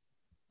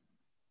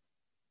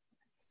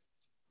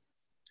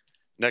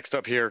 Next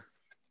up here,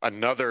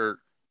 another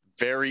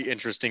very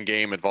interesting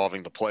game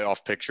involving the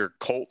playoff picture.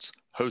 Colts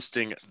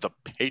hosting the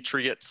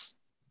Patriots.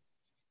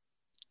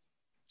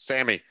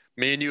 Sammy,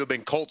 me and you have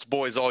been Colts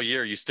boys all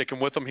year. You sticking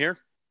with them here?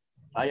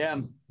 I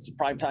am. It's a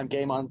primetime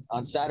game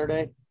on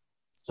Saturday.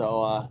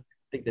 So I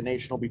think the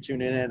nation will be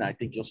tuning in. I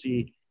think you'll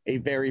see a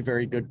very,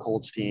 very good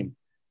Colts team.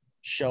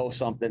 show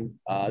something.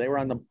 They were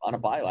on a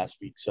bye last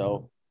week,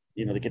 so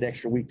they get an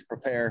extra week to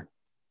prepare.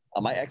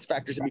 My X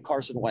factor is gonna be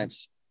Carson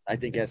Wentz. I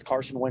think as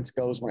Carson Wentz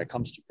goes when it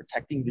comes to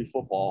protecting the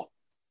football,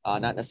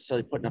 not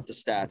necessarily putting up the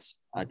stats,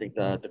 I think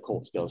the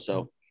Colts go.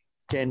 So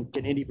can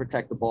Indy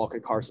protect the ball?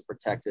 Can Carson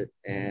protect it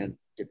and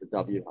get the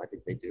W? I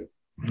think they do.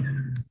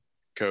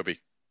 Kobe.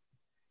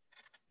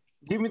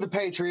 Give me the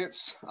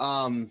Patriots.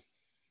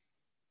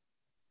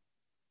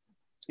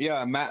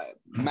 Yeah,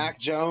 Mac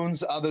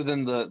Jones, other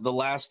than the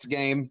last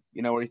game,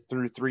 where he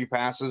threw 3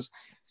 passes,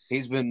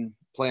 he's been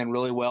playing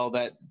really well.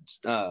 That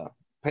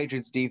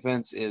Patriots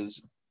defense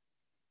is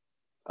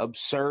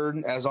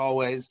absurd, as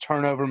always,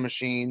 turnover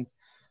machine.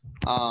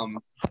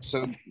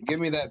 So give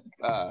me that.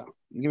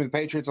 Give me the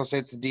Patriots. I'll say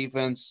it's the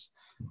defense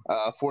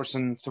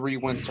forcing 3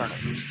 wins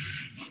turnovers.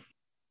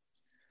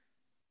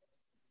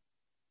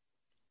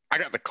 I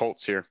got the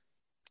Colts here,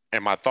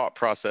 and my thought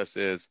process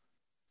is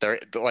they're,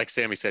 like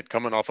Sammy said,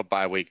 coming off a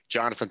bye week.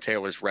 Jonathan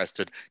Taylor's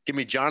rested. Give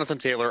me Jonathan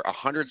Taylor,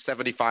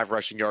 175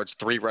 rushing yards,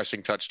 3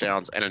 rushing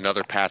touchdowns, and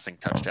another passing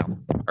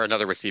touchdown or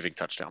another receiving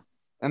touchdown.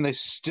 And they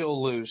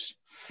still lose.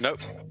 Nope.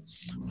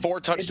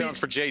 4 touchdowns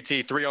for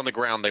JT, 3 on the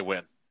ground. They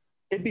win.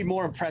 It'd be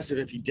more impressive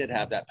if he did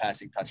have that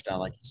passing touchdown,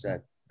 like you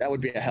said. That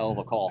would be a hell of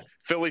a call.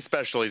 Philly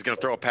special. He's going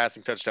to throw a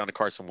passing touchdown to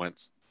Carson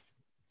Wentz.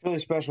 Philly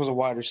special was a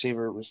wide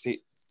receiver.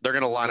 They're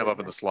going to line him up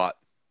in the slot.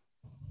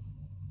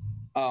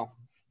 Oh.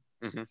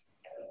 Mm-hmm.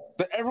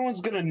 But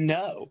everyone's going to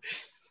know.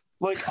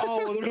 Like,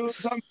 oh, they're doing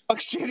something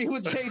shitty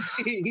with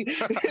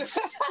JT.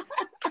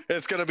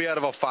 It's going to be out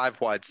of a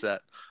 5-wide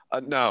set.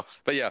 No,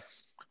 but yeah,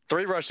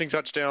 3 rushing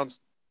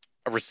touchdowns,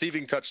 a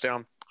receiving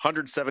touchdown,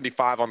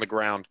 175 on the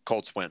ground.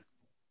 Colts win.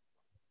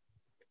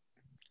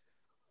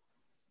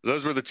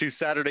 Those were the 2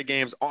 Saturday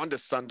games. On to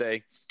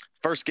Sunday.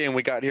 First game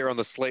we got here on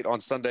the slate on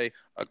Sunday,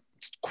 a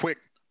quick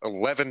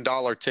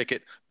 $11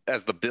 ticket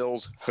as the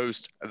Bills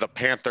host the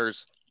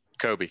Panthers.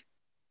 Kobe.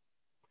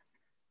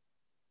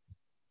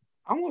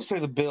 I'm going to say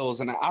the Bills,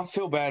 and I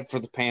feel bad for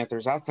the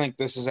Panthers. I think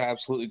this is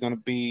absolutely going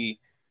to be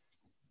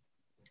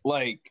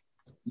like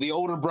the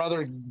older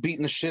brother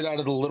beating the shit out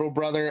of the little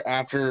brother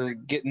after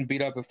getting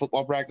beat up at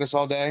football practice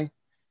all day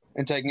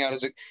and taking out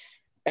his –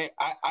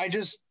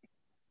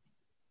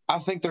 I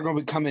think they're going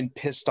to be coming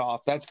pissed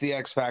off. That's the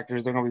X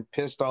factors. They're going to be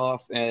pissed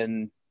off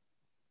and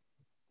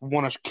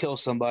want to kill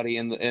somebody,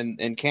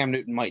 and Cam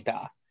Newton might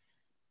die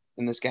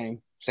in this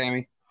game.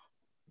 Sammy?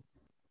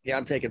 Yeah,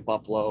 I'm taking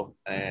Buffalo,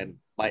 and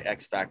my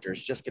X factor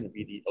is just going to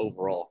be the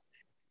overall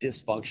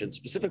dysfunction,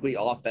 specifically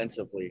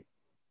offensively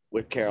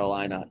with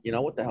Carolina.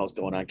 What the hell's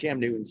going on? Cam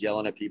Newton's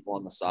yelling at people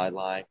on the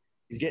sideline.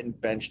 He's getting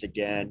benched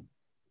again.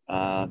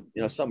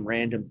 Some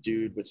random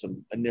dude with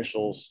some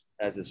initials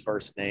as his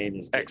first name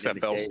is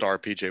XFL star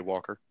PJ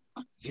Walker.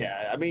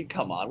 Yeah, I mean,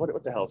 come on.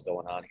 What the hell's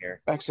going on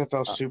here?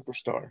 XFL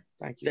superstar.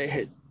 Thank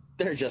you.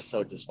 They're just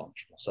so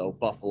dysfunctional. So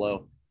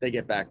Buffalo, they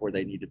get back where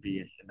they need to be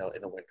in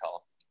the win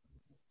column.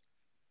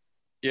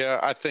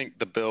 Yeah, I think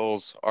the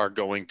Bills are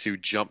going to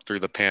jump through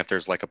the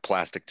Panthers like a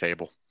plastic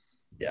table.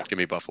 Yeah. Give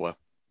me Buffalo.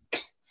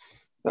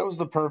 That was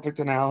the perfect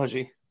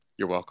analogy.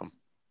 You're welcome.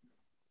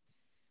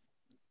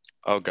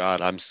 Oh,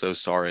 God, I'm so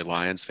sorry,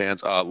 Lions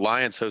fans.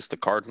 Lions host the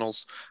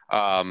Cardinals.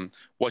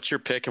 What's your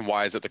pick and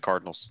why is it the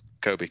Cardinals?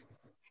 Kobe.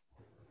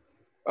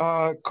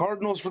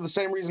 Cardinals for the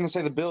same reason I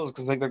say the Bills,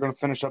 because I think they're going to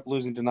finish up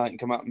losing tonight and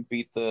come out and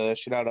beat the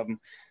shit out of them.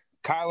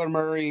 Kyler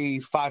Murray,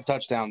 5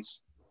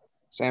 touchdowns.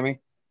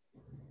 Sammy?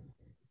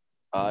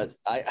 I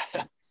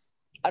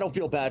don't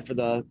feel bad for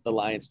the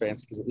Lions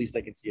fans because at least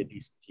they can see a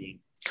decent team.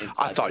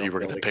 I thought you were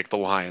going to pick the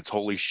Lions.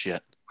 Holy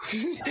shit.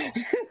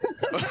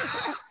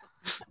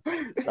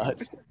 So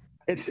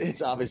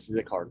it's obviously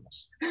the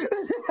Cardinals.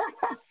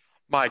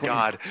 My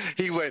God,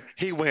 he went,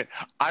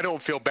 I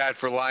don't feel bad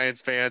for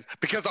Lions fans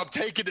because I'm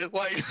taking it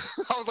like,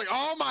 I was like,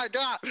 oh my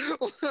God.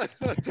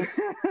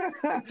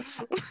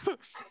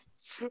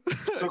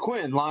 So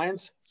Quinn,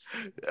 Lions?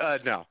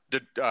 No,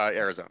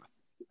 Arizona.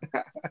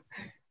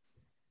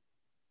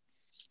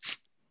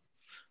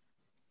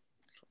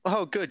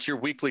 Oh, good. Your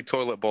weekly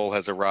toilet bowl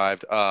has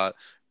arrived.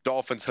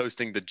 Dolphins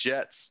hosting the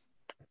Jets.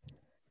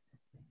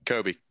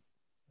 Kobe.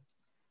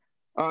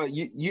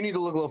 You need to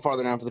look a little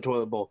farther down for the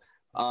toilet bowl.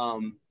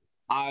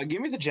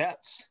 Give me the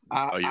Jets.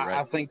 Right?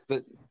 I think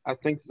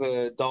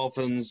the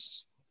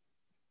Dolphins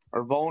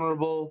are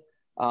vulnerable.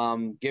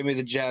 Give me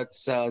the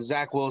Jets.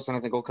 Zach Wilson, I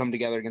think, will come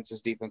together against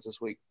this defense this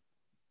week.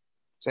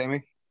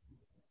 Sammy?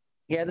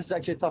 Yeah, this is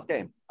actually a tough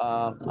game.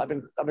 I've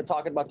been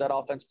talking about that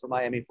offense for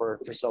Miami for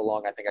so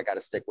long. I think I got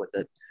to stick with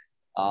it.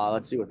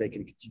 Let's see what they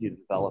can continue to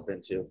develop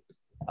into.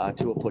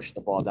 Tua pushing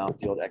the ball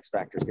downfield. X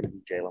factor is going to be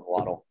Jalen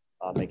Waddle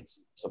making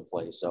some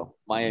plays. So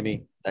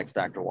Miami, X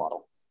factor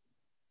Waddle.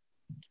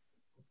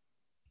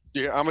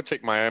 Yeah, I'm gonna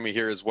take Miami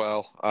here as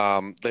well.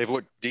 They've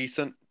looked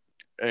decent,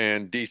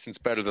 and decent's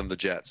better than the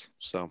Jets,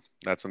 so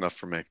that's enough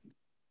for me.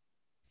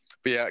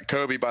 But yeah,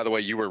 Kobe, by the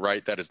way, you were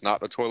right. That is not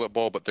the toilet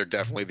bowl, but they're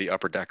definitely the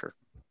upper decker.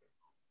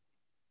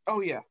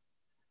 Oh yeah.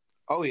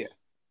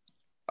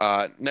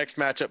 Next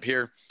matchup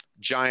here: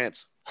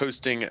 Giants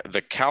hosting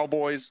the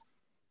Cowboys.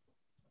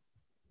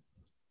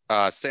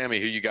 Sammy,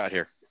 who you got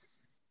here?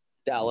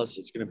 Dallas.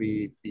 It's going to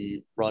be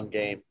the run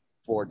game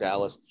for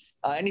Dallas.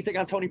 Anything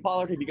on Tony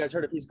Pollard? Have you guys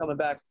heard if he's coming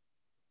back?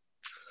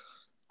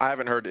 I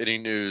haven't heard any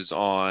news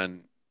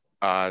on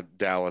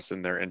Dallas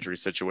and their injury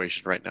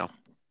situation right now.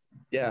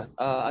 Yeah,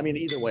 I mean,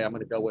 either way, I'm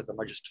going to go with them.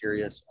 I'm just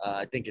curious.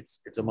 I think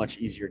it's a much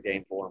easier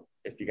game for them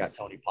if you got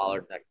Tony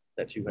Pollard,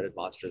 that two-headed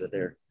monster that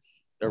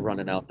they're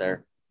running out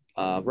there.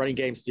 Running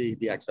game's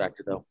the X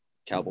factor though.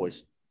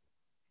 Cowboys.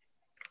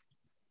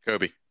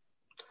 Kobe.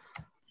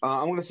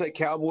 I'm going to say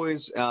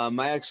Cowboys.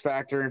 My X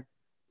factor.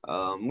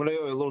 I'm going to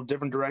go a little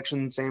different direction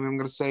than Sam. I'm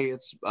going to say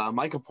it's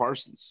Micah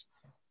Parsons.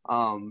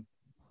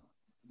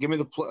 Give me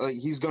the play.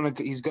 He's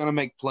gonna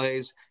make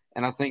plays,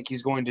 and I think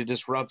he's going to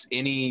disrupt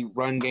any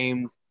run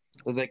game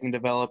that they can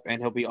develop,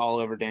 and he'll be all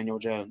over Daniel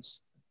Jones.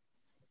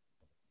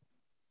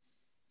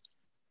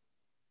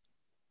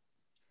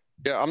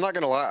 Yeah, I'm not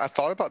gonna lie. I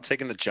thought about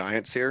taking the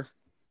Giants here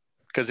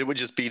because it would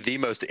just be the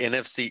most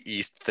NFC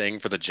East thing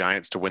for the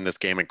Giants to win this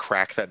game and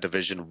crack that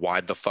division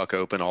wide the fuck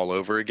open all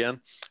over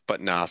again.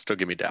 But nah, still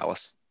give me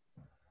Dallas.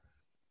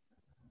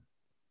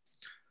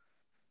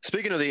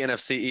 Speaking of the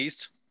NFC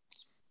East,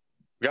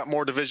 we got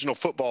more divisional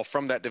football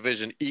from that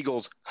division.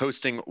 Eagles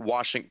hosting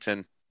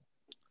Washington.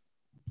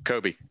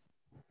 Kobe.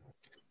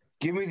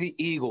 Give me the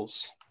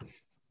Eagles.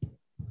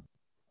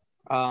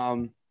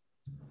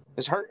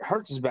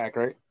 Hurts is back,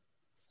 right?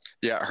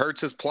 Yeah,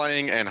 Hurts is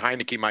playing and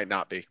Heineke might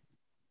not be.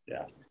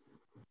 Yeah.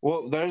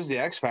 Well, there's the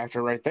X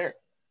factor right there.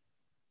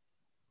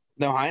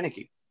 No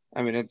Heineke.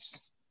 I mean, it's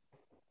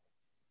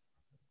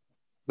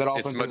that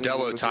offense. It's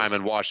Modelo time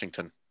in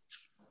Washington.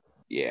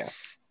 Yeah.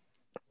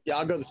 Yeah,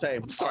 I'll go the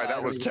same. Sorry,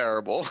 that was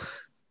terrible.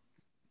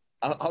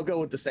 I'll go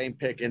with the same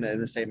pick in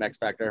the same X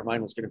factor.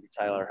 Mine was going to be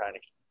Taylor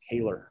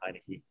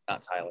Heineke,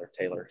 not Tyler.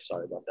 Taylor.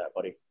 Sorry about that,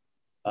 buddy.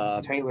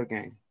 Taylor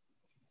gang.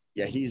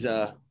 Yeah, he's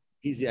the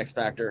X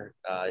factor.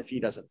 If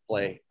he doesn't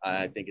play,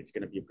 I think it's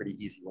going to be a pretty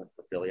easy win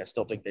for Philly. I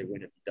still think they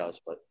win if he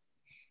does, but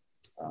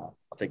I'll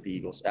take the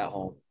Eagles at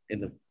home in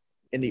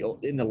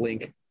the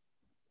link.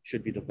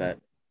 Should be the vet.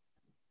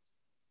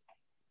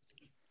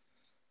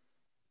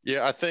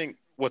 Yeah, I think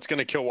what's going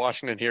to kill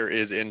Washington here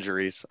is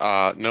injuries.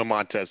 No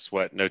Montez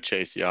Sweat, no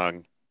Chase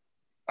Young.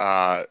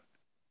 Oh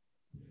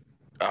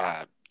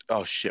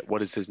shit,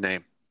 what is his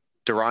name?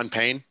 Deron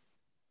Payne,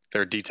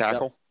 their D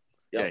tackle.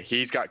 Yep. Yeah,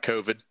 he's got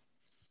COVID.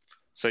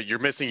 So you're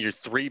missing your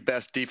three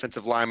best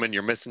defensive linemen.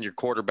 You're missing your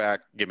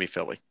quarterback. Give me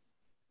Philly.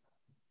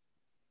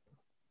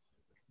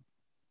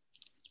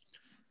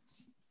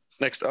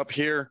 Next up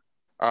here,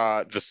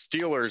 the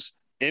Steelers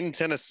in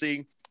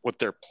Tennessee with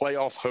their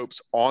playoff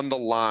hopes on the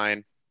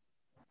line.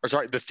 Or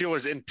sorry, the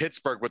Steelers in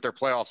Pittsburgh with their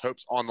playoff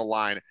hopes on the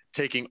line,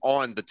 taking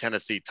on the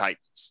Tennessee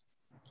Titans.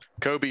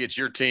 Kobe, it's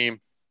your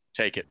team.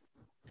 Take it.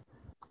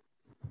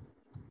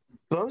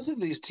 Both of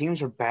these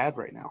teams are bad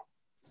right now.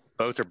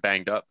 Both are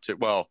banged up.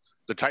 Well,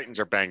 the Titans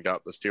are banged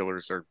up. The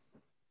Steelers are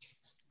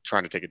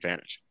trying to take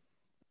advantage.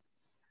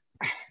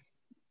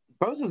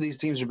 Both of these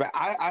teams are bad.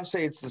 I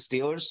say it's the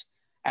Steelers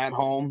at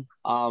home.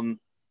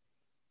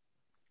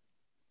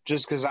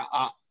 Just because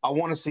I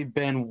want to see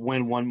Ben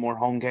win one more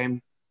home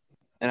game,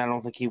 and I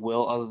don't think he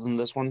will other than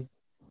this one.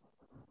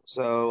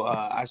 So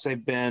I say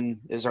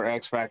Ben is our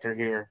X factor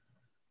here,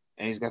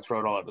 and he's going to throw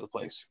it all over the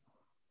place.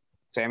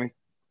 Sammy?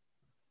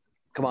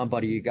 Come on,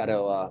 buddy. You got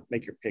to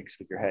make your picks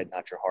with your head,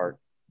 not your heart.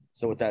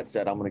 So with that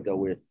said, I'm going to go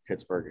with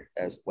Pittsburgh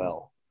as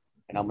well.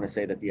 And I'm going to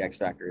say that the X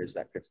factor is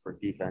that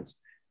Pittsburgh defense.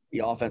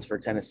 The offense for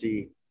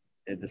Tennessee,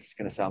 and this is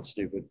going to sound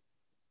stupid,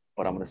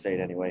 but I'm going to say it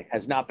anyway,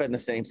 has not been the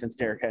same since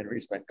Derrick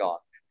Henry's been gone.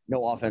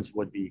 No offense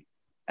would be.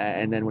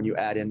 And then when you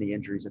add in the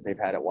injuries that they've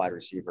had at wide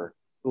receiver,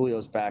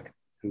 Julio's back.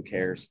 Who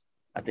cares?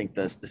 I think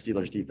the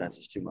Steelers defense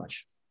is too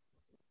much.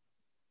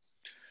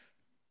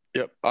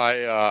 Yep.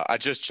 I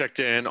just checked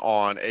in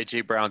on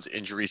A.J. Brown's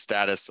injury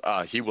status.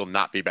 He will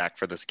not be back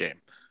for this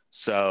game.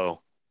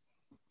 So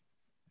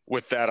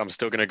with that, I'm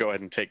still going to go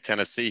ahead and take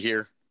Tennessee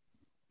here.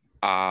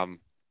 Donta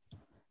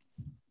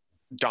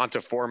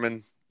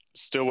Foreman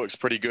still looks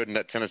pretty good, and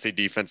that Tennessee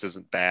defense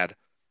isn't bad.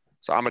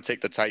 So I'm going to take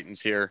the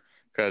Titans here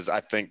because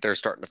I think they're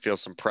starting to feel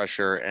some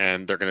pressure,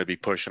 and they're going to be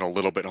pushing a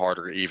little bit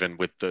harder even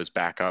with those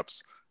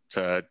backups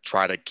to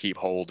try to keep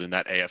hold in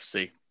that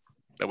AFC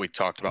that we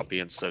talked about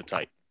being so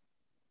tight.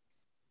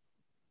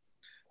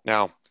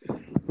 Now,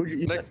 would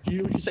you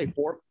say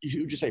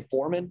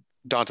Foreman?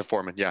 Donta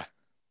Foreman, yeah.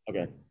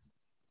 Okay.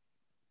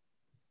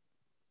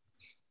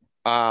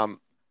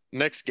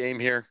 Next game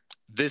here.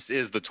 This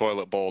is the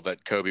toilet bowl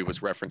that Kobe was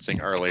referencing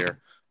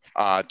earlier.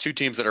 Two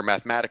teams that are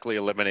mathematically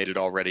eliminated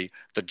already.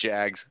 The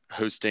Jags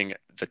hosting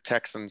the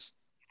Texans.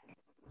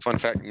 Fun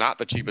fact, not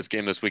the cheapest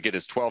game this week. It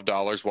is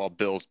 $12, while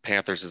Bills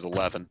Panthers is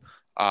 $11.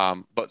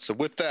 But so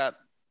with that,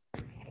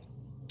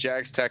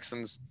 Jags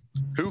Texans.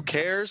 Who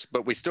cares?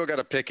 But we still got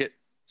to pick it.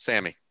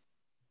 Sammy.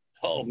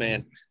 Oh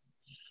man.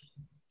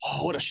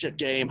 Oh, what a shit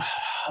game.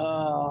 Can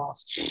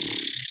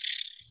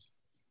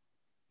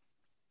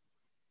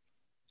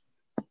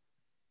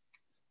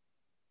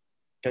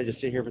I just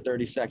sit here for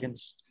 30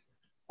 seconds?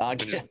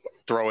 Just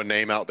throw a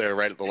name out there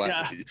right at the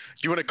last. Yeah. Do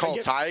you want to call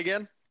tie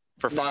again?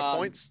 for 5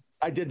 points?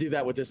 I did do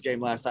that with this game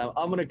last time.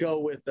 I'm gonna go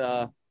with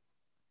the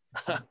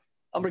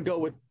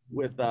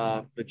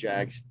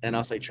Jags, and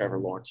I'll say Trevor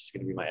Lawrence is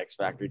gonna be my X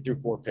factor. He threw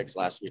 4 picks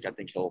last week. I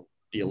think he'll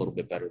be a little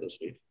bit better this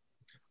week.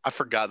 I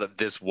forgot that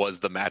this was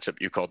the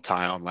matchup you called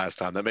tie on last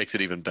time. That makes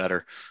it even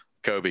better.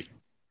 Kobe.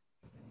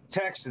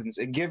 Texans,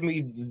 and give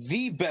me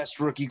the best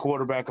rookie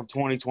quarterback of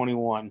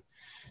 2021.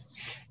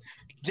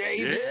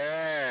 David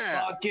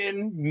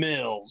fucking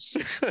Mills.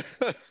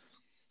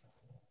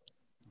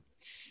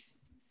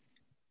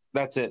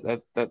 That's it.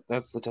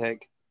 That's the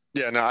take.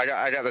 Yeah, no,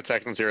 I got the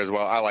Texans here as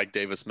well. I like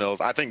Davis Mills.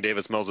 I think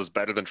Davis Mills is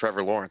better than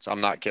Trevor Lawrence. I'm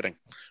not kidding.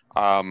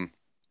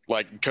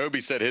 Like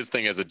Kobe said his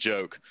thing as a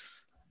joke,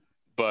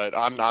 but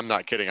I'm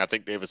not kidding. I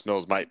think Davis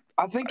Mills might.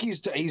 I think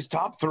he's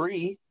top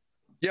 3.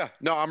 Yeah,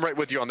 no, I'm right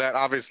with you on that.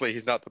 Obviously,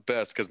 he's not the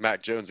best because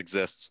Mac Jones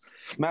exists.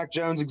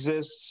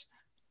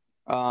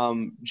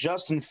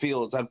 Justin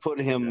Fields, I'd put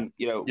him,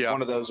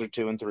 one of those are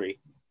 2 and 3.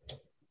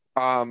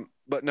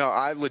 But no,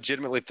 I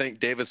legitimately think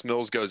Davis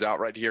Mills goes out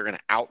right here and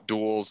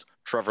outduels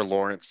Trevor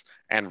Lawrence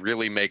and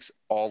really makes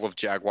all of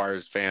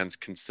Jaguars fans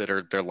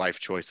consider their life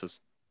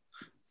choices.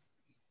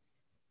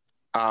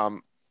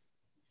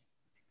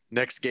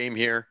 Next game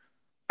here,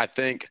 I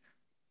think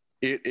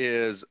it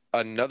is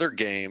another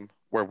game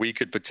where we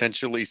could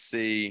potentially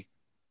see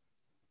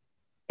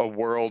a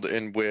world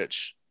in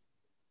which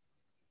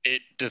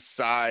it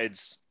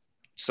decides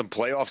some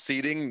playoff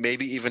seeding,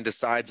 maybe even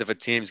decides if a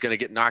team's going to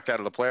get knocked out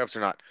of the playoffs or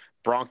not.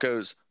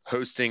 Broncos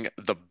hosting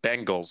the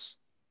Bengals.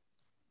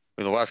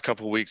 In the last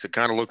couple of weeks, it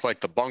kind of looked like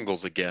the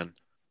Bungles again.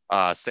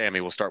 Sammy,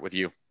 we'll start with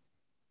you.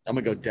 I'm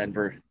going to go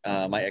Denver.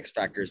 My X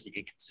factor is the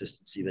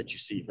inconsistency that you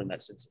see from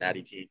that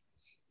Cincinnati team.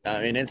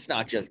 And it's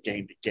not just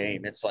game to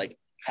game. It's like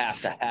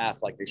half to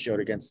half, like they showed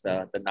against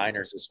the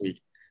Niners this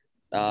week.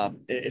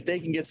 If they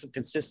can get some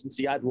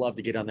consistency, I'd love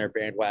to get on their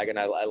bandwagon.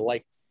 I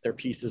like their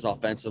pieces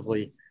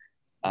offensively.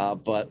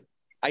 But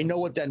I know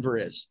what Denver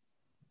is.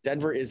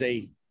 Denver is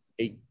a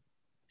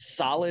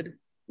solid,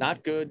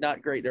 not good,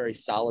 not great. They're a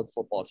solid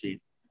football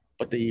team.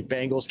 But the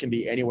Bengals can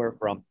be anywhere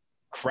from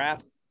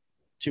crap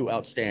to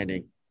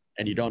outstanding,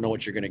 and you don't know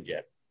what you're going to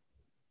get.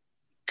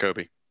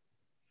 Kobe.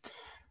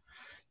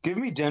 Give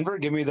me Denver.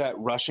 Give me that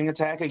rushing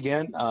attack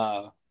again,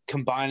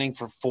 combining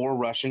for 4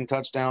 rushing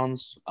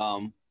touchdowns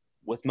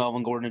with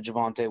Melvin Gordon and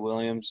Javonte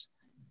Williams.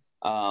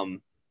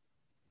 Gordon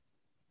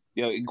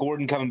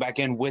coming back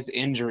in with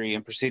injury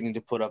and proceeding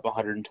to put up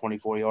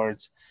 124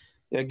 yards.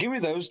 Yeah, give me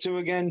those 2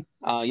 again.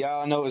 I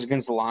know it was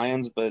against the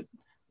Lions, but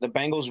the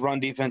Bengals' run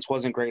defense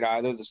wasn't great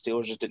either. The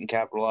Steelers just didn't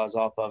capitalize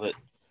off of it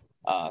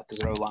because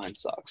their O-line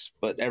sucks,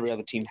 but every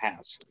other team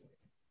has.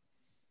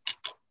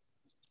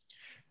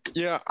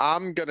 Yeah,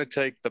 I'm going to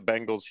take the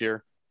Bengals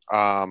here.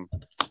 I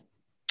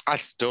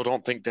still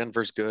don't think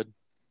Denver's good.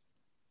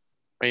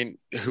 I mean,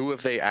 who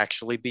have they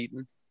actually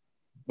beaten?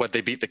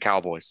 They beat the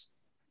Cowboys.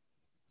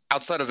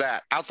 Outside of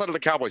the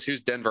Cowboys,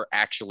 who's Denver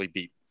actually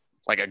beat?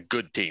 Like a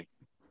good team.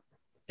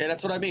 Yeah,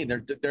 that's what I mean.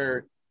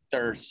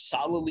 They're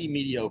solidly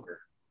mediocre.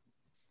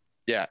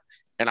 Yeah,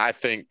 and I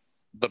think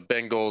the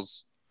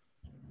Bengals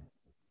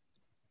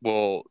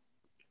will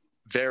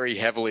very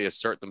heavily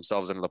assert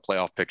themselves into the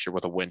playoff picture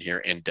with a win here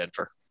in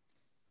Denver.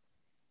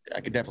 I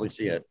could definitely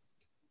see it.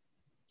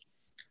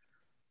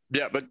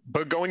 Yeah,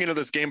 but going into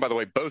this game, by the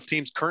way, both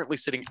teams currently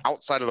sitting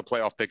outside of the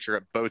playoff picture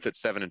at both at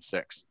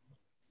 7-6.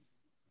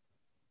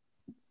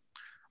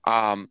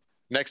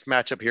 Next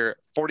matchup here,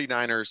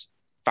 49ers,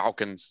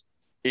 Falcons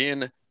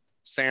in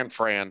San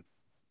Fran.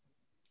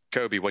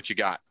 Kobe, what you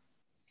got?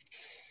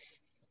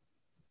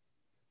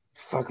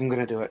 Fuck, I'm going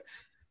to do it.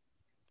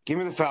 Give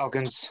me the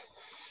Falcons.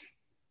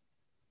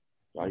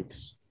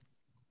 Yikes.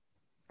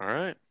 All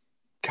right.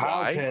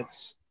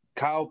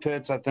 Kyle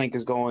Pitts, I think,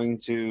 is going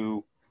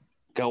to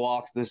go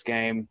off this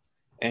game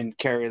and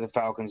carry the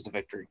Falcons to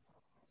victory.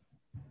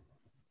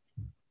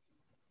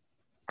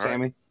 All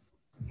Sammy?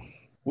 Right.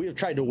 We have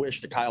tried to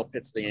wish the Kyle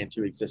Pitts thing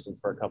into existence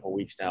for a couple of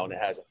weeks now, and it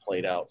hasn't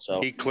played out.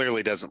 So he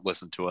clearly doesn't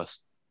listen to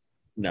us.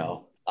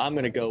 No. I'm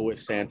going to go with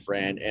San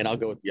Fran, and I'll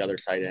go with the other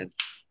tight end,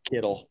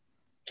 Kittle.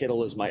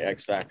 Kittle is my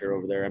X factor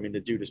over there. I mean, the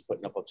dude is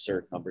putting up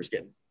absurd numbers,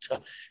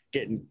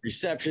 getting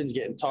receptions,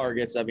 getting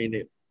targets. I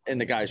mean,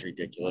 and the guy's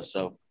ridiculous.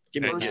 So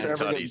give me first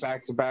ever get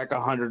back-to-back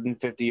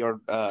 150-yard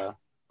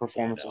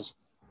performances.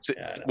 So,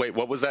 wait,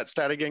 what was that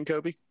stat again,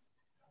 Kobe?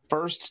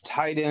 First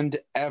tight end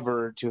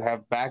ever to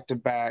have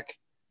back-to-back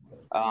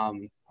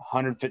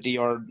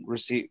 150-yard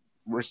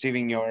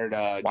receiving yard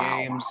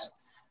games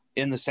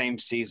in the same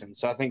season.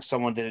 So I think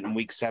someone did it in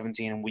week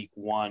 17 and week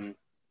 1,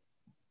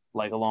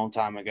 like a long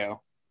time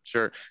ago.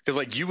 Sure.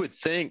 Because you would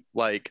think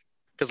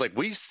because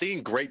we've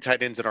seen great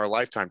tight ends in our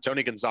lifetime,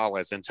 Tony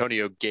Gonzalez,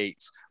 Antonio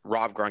Gates,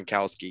 Rob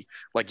Gronkowski.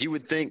 You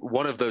would think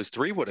one of those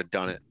 3 would have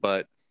done it,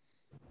 but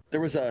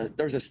there was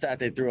a stat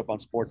they threw up on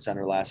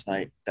SportsCenter last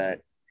night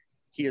that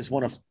he is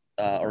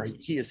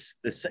he has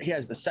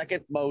the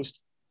second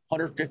most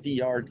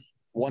 150-yard,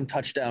 1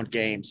 touchdown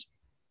games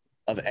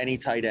of any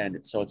tight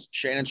end. So it's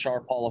Shannon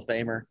Sharp, Hall of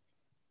Famer,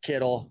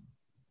 Kittle,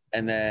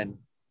 and then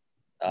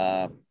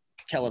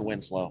Kellen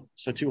Winslow.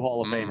 So 2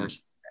 Hall of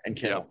Famers. and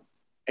Kittle. Yep.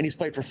 And he's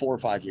played for 4 or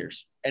 5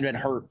 years and been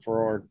hurt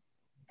for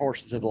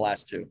portions of the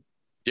last 2.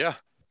 Yeah.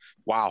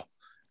 Wow.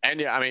 And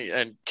yeah, I mean,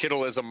 and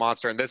Kittle is a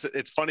monster. And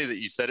it's funny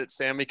that you said it,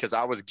 Sammy, because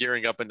I was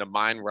gearing up into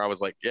mine where I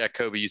was like, yeah,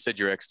 Kobe, you said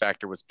your X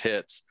factor was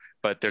Pitts,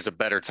 but there's a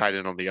better tight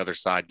end on the other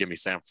side. Give me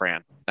San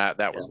Fran.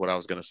 That was what I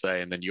was going to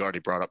say. And then you already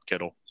brought up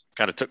Kittle.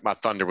 Kind of took my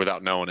thunder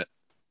without knowing it.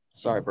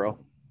 Sorry, bro.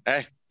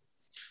 Hey,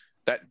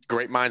 that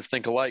great minds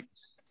think alike.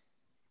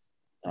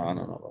 Oh, I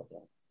don't know about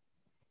that.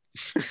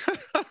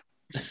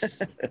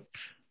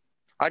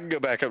 I can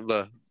go back up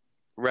the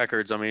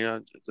records. I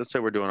mean, let's say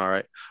we're doing all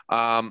right.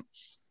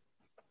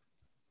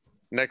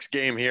 Next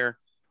game here,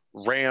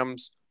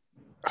 Rams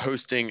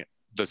hosting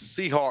the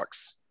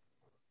Seahawks.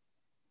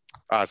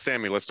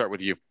 Sammy, let's start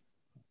with you.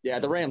 Yeah,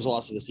 the Rams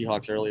lost to the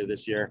Seahawks earlier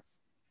this year.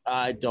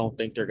 I don't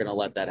think they're going to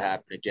let that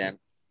happen again.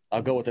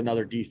 I'll go with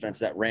another defense,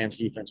 that Rams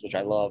defense, which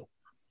I love,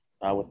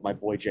 with my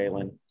boy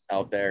Jalen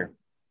out there.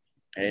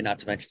 And not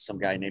to mention some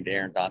guy named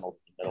Aaron Donald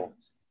in the middle.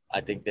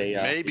 I think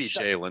maybe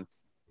Jalen.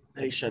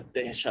 They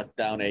shut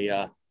down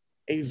a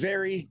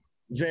very,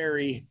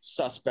 very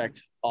suspect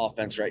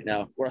offense right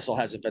now. Russell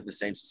hasn't been the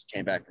same since he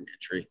came back from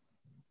injury.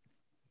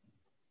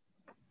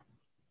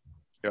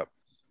 Yep.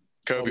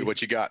 Kobe,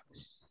 what you got?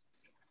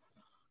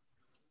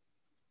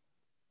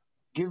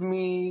 Give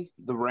me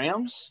the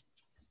Rams.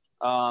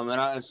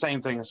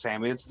 Same thing as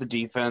Sammy. It's the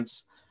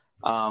defense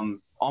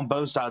on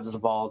both sides of the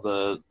ball.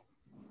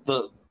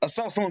 I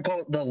saw someone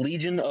call it the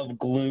Legion of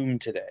Gloom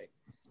today.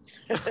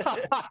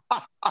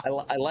 I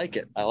like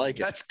it. I like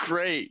it. That's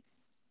great.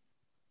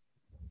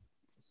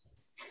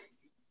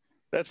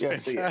 That's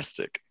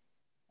fantastic.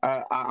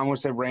 I'm going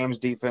to say Rams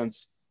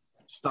defense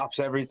stops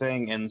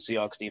everything, and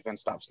Seahawks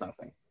defense stops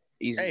nothing.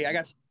 Easy. Hey,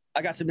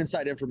 I got some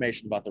inside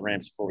information about the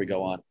Rams before we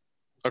go on.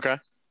 Okay.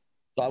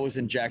 So I was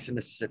in Jackson,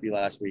 Mississippi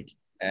last week,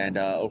 and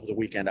over the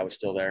weekend I was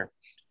still there.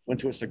 Went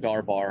to a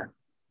cigar bar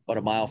about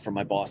a mile from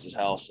my boss's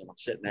house, and I'm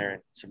sitting there,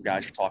 and some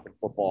guys are talking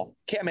football.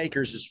 Cam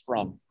Akers is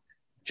from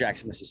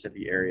Jackson,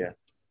 Mississippi area,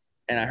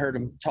 and I heard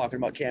him talking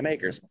about Cam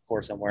Akers. Of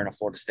course, I'm wearing a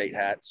Florida State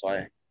hat, so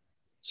I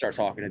start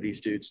talking to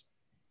these dudes.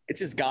 It's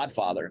his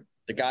godfather,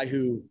 the guy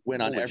who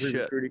went on every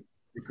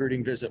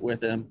recruiting visit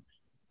with him,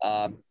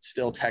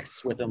 still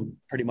texts with him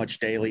pretty much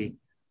daily.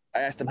 I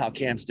asked him how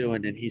Cam's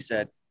doing, and he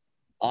said,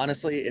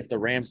 honestly, if the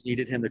Rams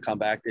needed him to come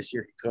back this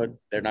year, he could.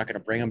 They're not going to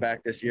bring him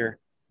back this year.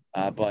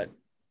 But,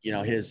 you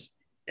know, his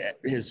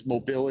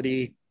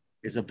mobility,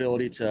 his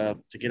ability to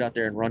get out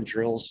there and run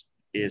drills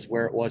is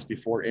where it was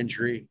before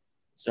injury.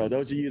 So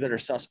those of you that are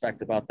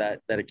suspect about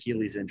that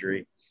Achilles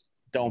injury,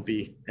 don't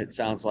be. It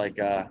sounds like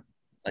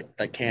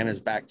Cam is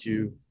back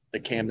to the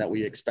Cam that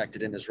we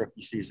expected in his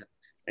rookie season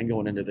and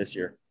going into this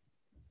year.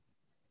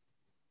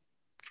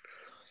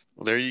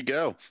 Well, there you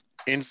go.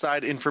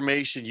 Inside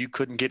information you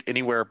couldn't get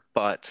anywhere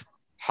but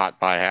Hot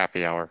Buy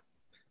Happy Hour.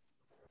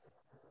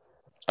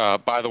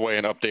 By the way,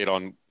 an update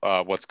on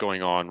what's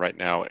going on right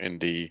now in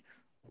the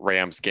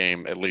Rams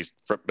game, at least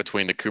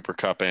between the Cooper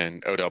Kupp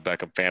and Odell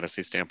Beckham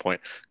fantasy standpoint.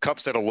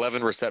 Kupp's at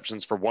 11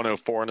 receptions for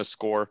 104 and a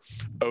score.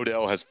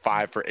 Odell has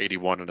 5 for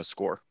 81 and a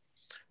score.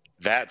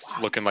 That's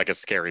looking like a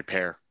scary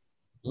pair.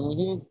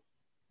 Mm-hmm.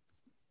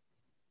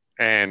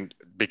 And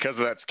because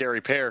of that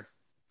scary pair,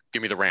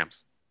 give me the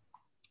Rams.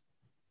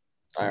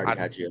 I already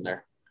had you in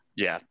there.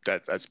 Yeah,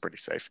 that's pretty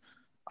safe.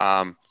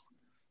 This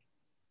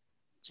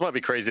might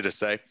be crazy to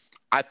say.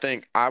 I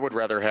think I would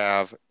rather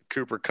have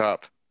Cooper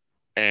Kupp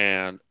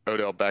and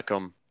Odell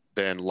Beckham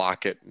than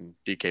Lockett and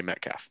DK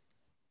Metcalf.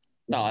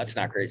 No, that's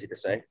not crazy to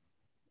say.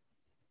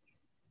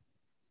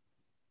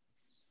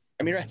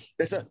 I mean,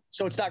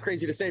 so it's not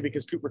crazy to say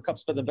because Cooper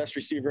Kupp's been the best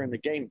receiver in the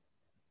game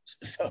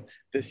so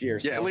this year.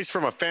 Yeah, at least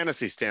from a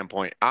fantasy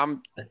standpoint.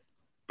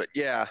 But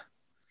yeah,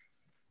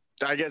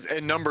 I guess,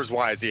 and numbers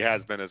wise, he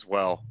has been as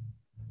well.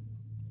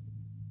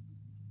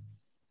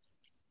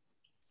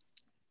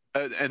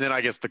 And then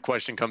I guess the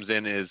question comes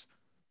in is,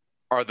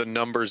 are the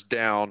numbers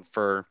down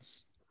for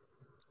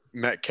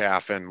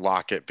Metcalf and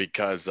Lockett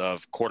because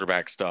of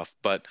quarterback stuff?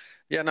 But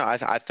yeah, no,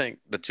 I think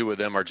the two of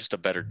them are just a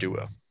better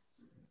duo.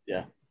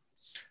 Yeah.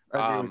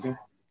 I agree with you.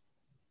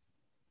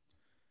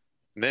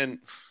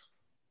 Then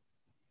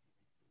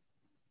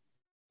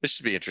this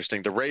should be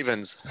interesting. The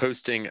Ravens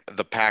hosting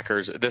the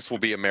Packers. This will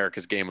be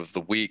America's game of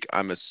the week.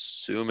 I'm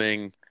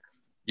assuming,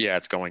 yeah,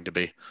 it's going to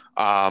be.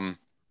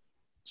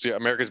 So yeah,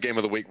 America's game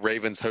of the week.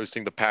 Ravens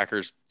hosting the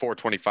Packers,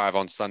 4:25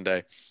 on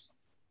Sunday.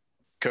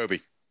 Kobe.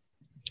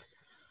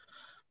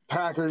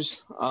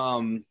 Packers.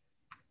 For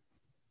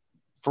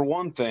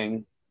one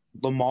thing,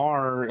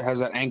 Lamar has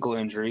that ankle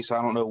injury, so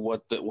I don't know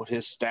what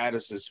his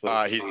status is.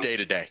 He's day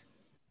to day.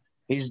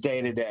 He's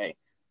day to day.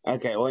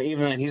 Okay, well,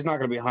 even then, he's not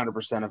going to be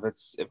 100%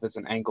 if it's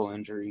an ankle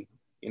injury.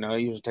 You know,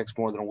 it usually takes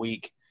more than a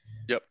week.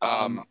 Yep.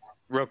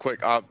 Real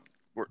quick,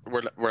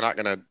 we're not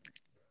going to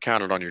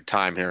count it on your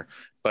time here,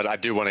 but I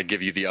do want to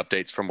give you the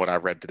updates from what I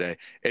read today.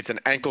 It's an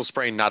ankle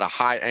sprain, not a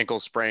high ankle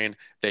sprain.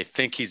 They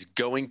think he's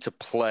going to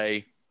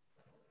play,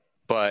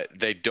 but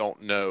they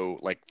don't know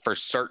like for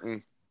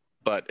certain.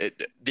 But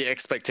the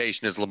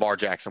expectation is Lamar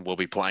Jackson will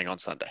be playing on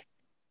Sunday.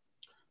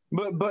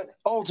 But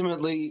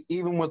ultimately,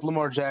 even with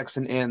Lamar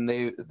Jackson in,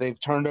 they've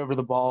turned over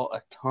the ball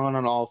a ton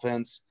on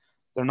offense.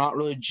 They're not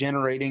really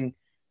generating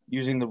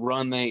using the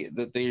run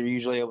that they're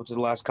usually able to the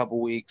last couple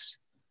weeks.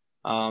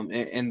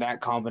 And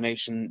that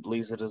combination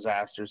leads to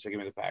disasters. So give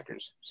me the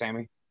Packers.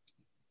 Sammy?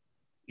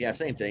 Yeah,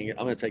 same thing. I'm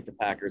going to take the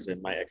Packers, and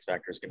my X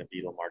factor is going to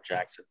be Lamar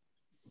Jackson.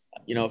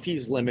 If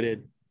he's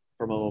limited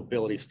from a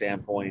mobility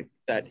standpoint,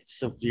 that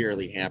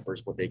severely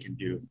hampers what they can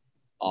do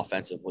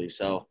offensively.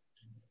 So,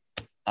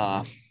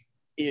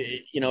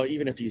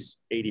 even if he's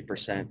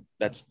 80%,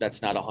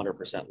 that's not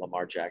 100%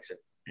 Lamar Jackson,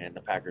 and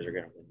the Packers are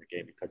going to win the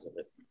game because of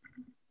it.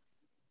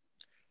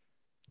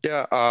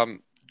 Yeah,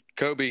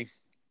 Kobe,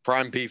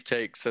 Prime Beef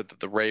Take, said that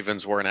the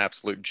Ravens were an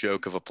absolute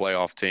joke of a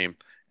playoff team,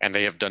 and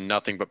they have done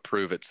nothing but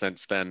prove it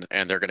since then,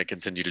 and they're going to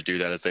continue to do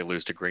that as they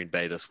lose to Green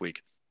Bay this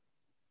week.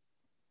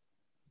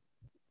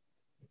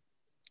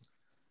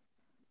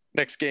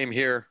 Next game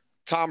here,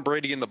 Tom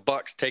Brady and the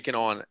Bucs taking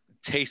on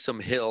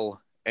Taysom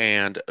Hill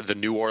and the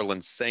New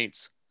Orleans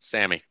Saints.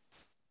 Sammy?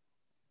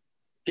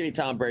 Give me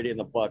Tom Brady and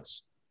the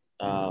Bucs.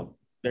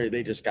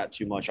 They just got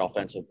too much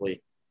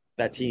offensively.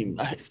 That team,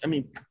 I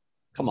mean,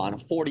 come on, a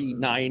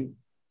 49,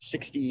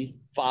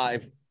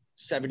 65,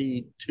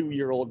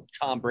 72-year-old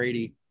Tom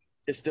Brady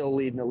is still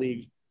leading the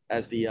league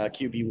as the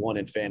QB1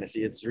 in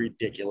fantasy. It's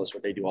ridiculous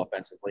what they do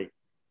offensively.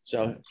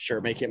 So,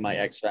 sure, make him my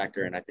X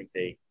factor, and I think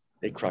they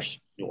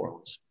crush New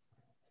Orleans.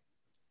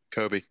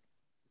 Kobe?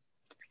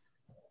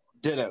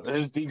 Ditto.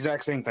 It's the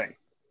exact same thing.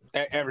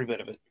 Every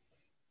bit of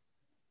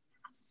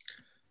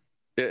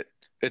it.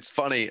 It's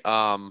funny.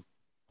 I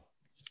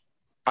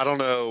don't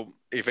know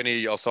if any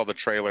of y'all saw the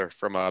trailer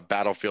from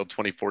Battlefield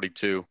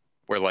 2042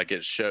 where like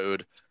it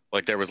showed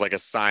like there was like a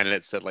sign and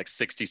it said like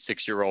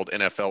 66-year-old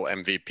NFL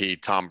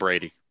MVP Tom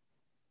Brady.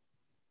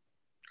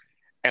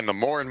 And the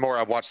more and more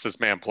I watch this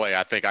man play,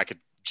 I think I could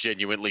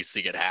genuinely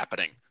see it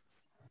happening.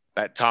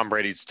 That Tom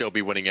Brady'd still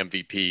be winning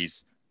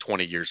MVPs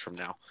 20 years from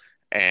now.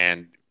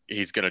 And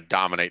he's going to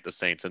dominate the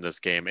Saints in this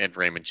game in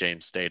Raymond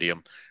James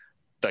Stadium.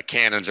 The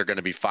cannons are going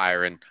to be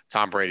firing.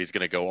 Tom Brady's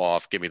going to go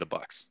off. Give me the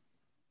Bucs.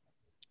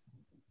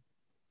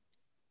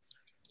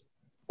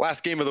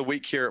 Last game of the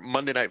week here,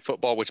 Monday Night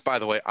Football, which, by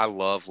the way, I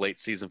love late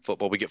season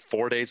football. We get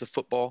 4 days of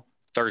football,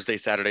 Thursday,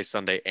 Saturday,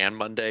 Sunday, and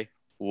Monday.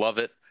 Love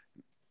it.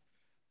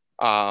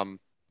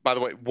 By the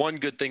way, one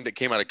good thing that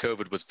came out of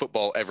COVID was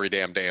football every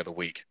damn day of the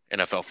week,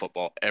 NFL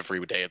football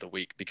every day of the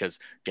week because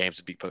games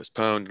would be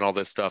postponed and all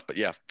this stuff. But,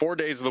 yeah, 4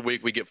 days of the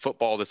week, we get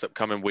football this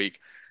upcoming week.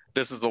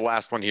 This is the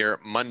last one here,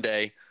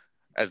 Monday,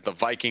 as the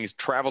Vikings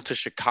travel to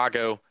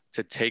Chicago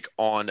to take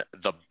on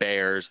the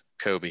Bears.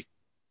 Kobe?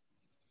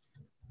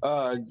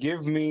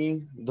 Give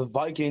me the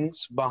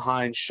Vikings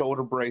behind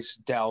shoulder brace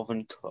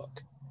Dalvin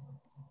Cook.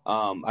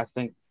 I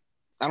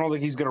don't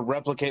think he's going to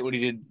replicate what he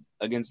did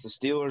against the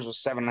Steelers with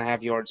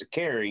 7.5 yards a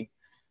carry.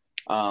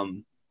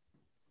 But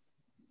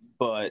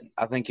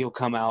I think he'll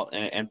come out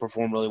and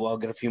perform really well,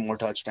 get a few more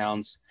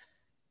touchdowns.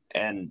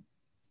 And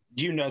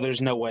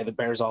there's no way the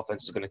Bears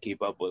offense is going to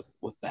keep up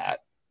with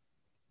that.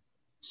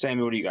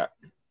 Sammy, what do you got?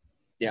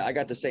 Yeah, I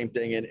got the same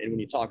thing. And when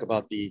you talk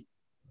about the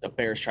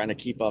Bears trying to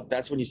keep up,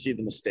 that's when you see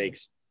the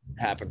mistakes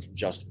happen from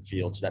Justin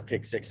Fields. That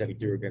pick six that he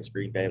threw against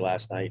Green Bay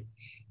last night,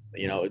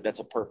 that's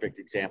a perfect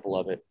example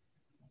of it,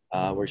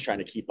 where he's trying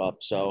to keep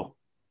up. So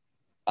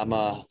I'm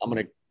going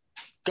to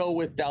go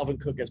with Dalvin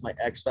Cook as my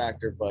X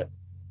factor, but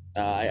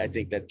I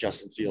think that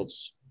Justin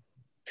Fields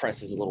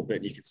presses a little bit,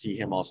 and you can see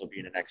him also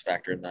being an X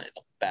factor in a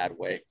bad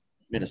way.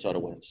 Minnesota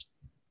wins.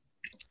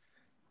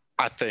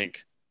 I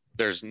think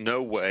there's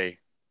no way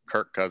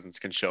Kirk Cousins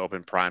can show up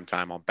in prime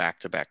time on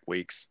back-to-back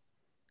weeks.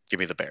 Give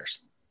me the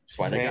Bears. That's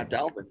why they got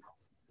Dalvin.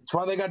 That's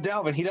why they got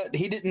Dalvin.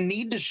 He didn't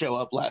need to show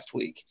up last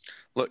week.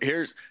 Look,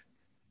 here's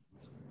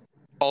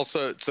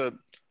also it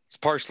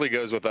partially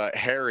goes with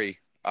Harry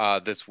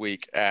this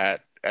week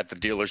at the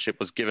dealership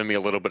was giving me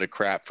a little bit of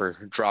crap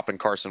for dropping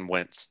Carson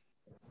Wentz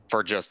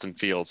for Justin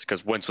Fields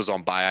because Wentz was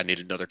on bye. I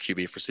needed another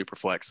QB for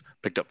Superflex.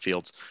 Picked up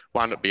Fields.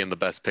 Wound up being the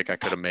best pick I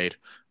could have made.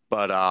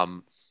 But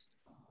I'm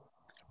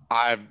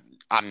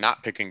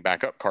not picking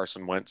back up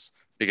Carson Wentz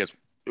because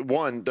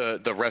one,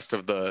 the rest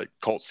of the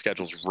Colts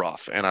schedule's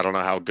rough, and I don't know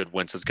how good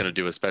Wentz is going to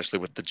do, especially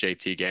with the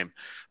JT game.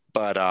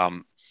 But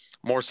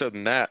more so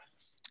than that,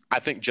 I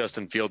think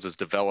Justin Fields has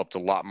developed a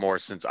lot more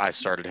since I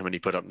started him and he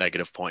put up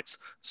negative points.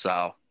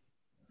 So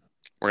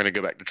we're going to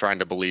go back to trying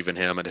to believe in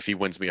him, and if he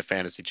wins me a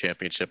fantasy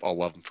championship, I'll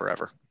love him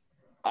forever.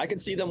 I can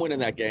see them winning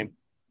that game.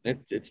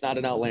 It's not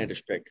an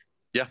outlandish pick.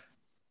 Yeah.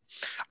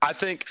 I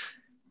think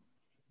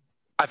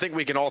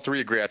we can all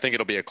three agree. I think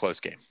it'll be a close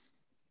game.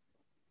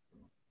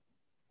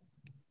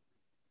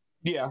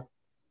 Yeah.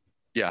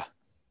 Yeah.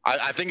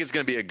 I think it's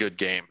going to be a good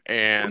game.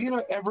 And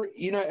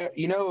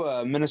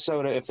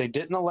Minnesota, if they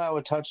didn't allow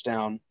a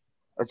touchdown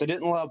or if they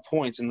didn't allow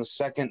points in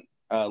the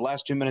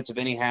last 2 minutes of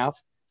any half,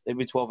 they'd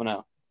be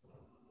 12-0.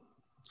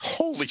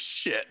 Holy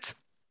shit.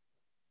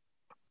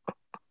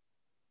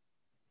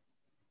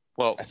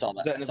 Well, I saw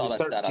that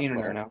stat.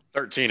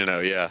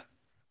 13-0, yeah.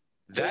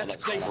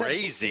 That's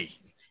crazy.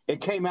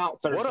 It came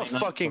out Thursday. What a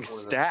fucking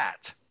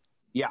stat.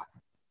 Yeah.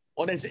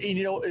 Well,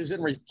 it was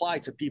in reply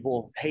to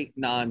people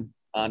hating on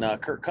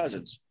Kirk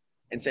Cousins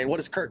and saying, what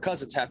does Kirk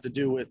Cousins have to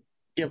do with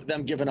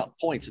them giving up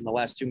points in the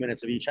last 2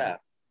 minutes of each half?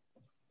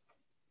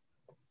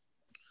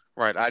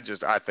 Right.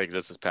 I think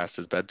this is past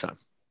his bedtime.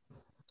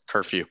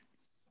 Curfew.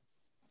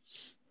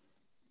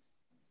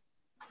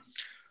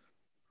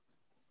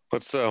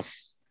 But so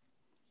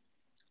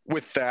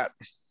with that,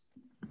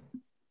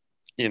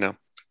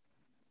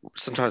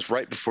 sometimes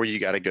right before you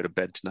got to go to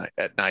bed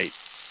at night,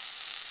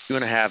 you're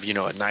going to have,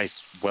 a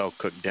nice,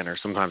 well-cooked dinner,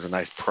 sometimes a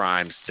nice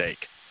prime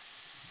steak.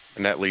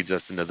 And that leads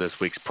us into this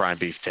week's prime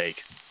beef take.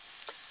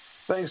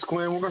 Thanks,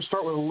 Quinn. We're going to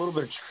start with a little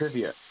bit of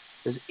trivia.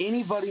 Does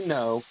anybody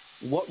know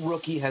what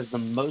rookie has the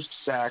most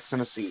sacks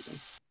in a season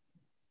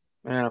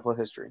in NFL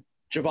history?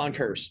 Javon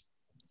Curse.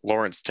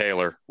 Lawrence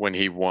Taylor, when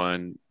he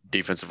won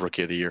Defensive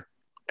Rookie of the Year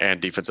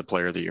and Defensive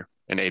Player of the Year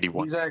in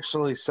 81. He's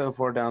actually so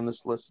far down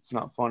this list, it's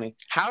not funny.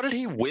 How did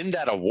he win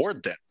that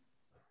award then?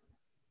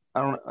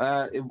 I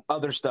don't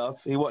other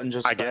stuff. He wasn't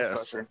just I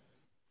guess. Pressure.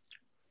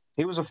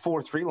 He was a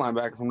 4-3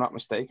 linebacker, if I'm not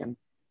mistaken.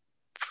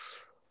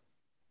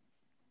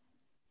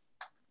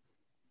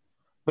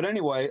 But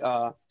anyway,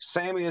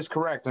 Sammy is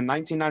correct. In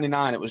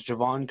 1999, it was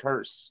Javon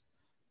Curse.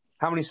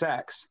 How many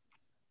sacks?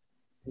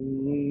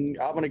 I'm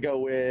going to go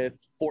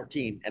with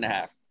 14 and a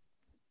half.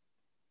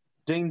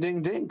 Ding,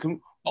 ding, ding.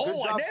 I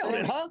nailed Sammy.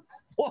 it, huh?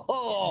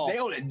 Whoa.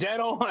 Nailed it,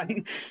 dead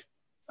on.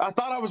 I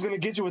thought I was going to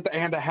get you with the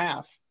and a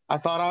half. I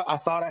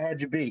thought I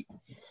had you beat.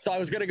 So I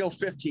was going to go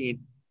 15,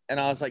 and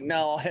I was like,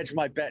 no, I'll hedge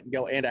my bet and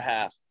go and a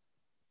half.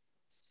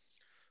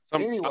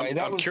 Anyway,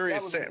 I'm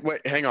curious.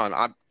 Wait, hang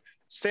on.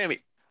 Sammy,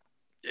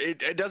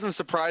 it doesn't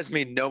surprise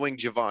me knowing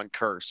Javon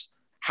Curse.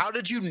 How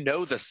did you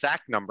know the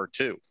sack number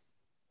too?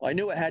 Well, I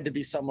knew it had to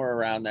be somewhere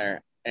around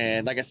there.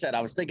 And like I said,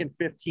 I was thinking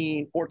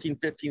 14,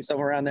 15,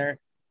 somewhere around there.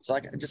 So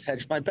I just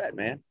hedged my bet,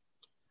 man.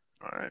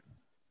 All right.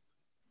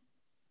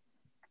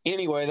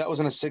 Anyway, that was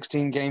in a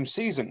 16-game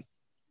season.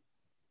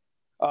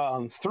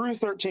 Through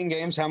 13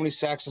 games, how many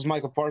sacks does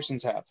Micah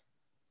Parsons have?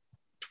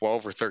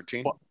 12 or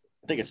 13? Well,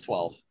 I think it's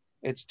 12.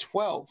 It's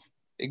 12.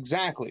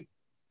 Exactly.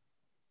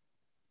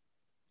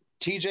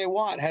 TJ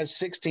Watt has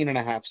 16 and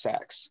a half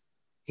sacks.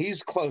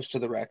 He's close to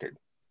the record.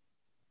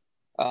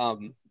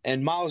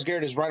 And Myles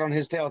Garrett is right on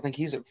his tail. I think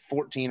he's at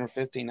 14 or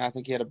 15. I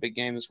think he had a big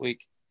game this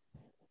week.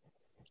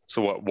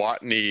 So what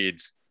Watt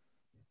needs?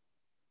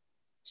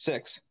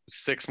 6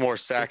 more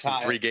sacks in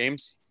 3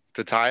 games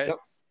to tie it? Yep,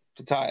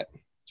 to tie it.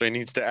 So he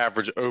needs to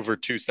average over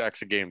 2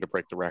 sacks a game to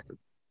break the record.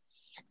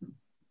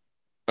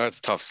 That's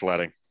tough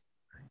sledding.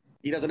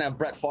 He doesn't have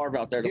Brett Favre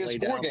out there to lay down.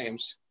 He has 4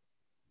 games.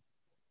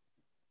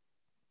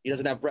 He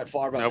doesn't have Brett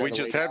Favre out there. No, we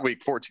just had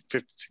week 14,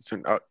 15,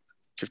 16,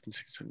 15,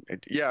 16,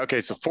 18. Yeah,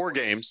 okay, so 4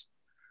 games.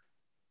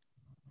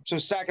 So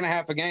sack and a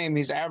half a game,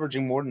 he's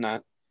averaging more than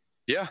that.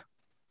 Yeah.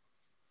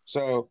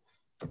 So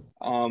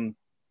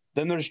then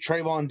there's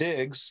Trayvon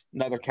Diggs,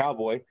 another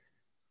Cowboy.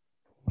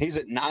 He's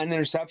at 9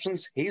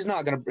 interceptions. He's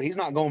not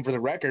going for the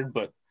record,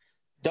 but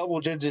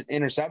double-digit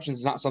interceptions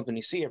is not something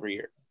you see every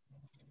year.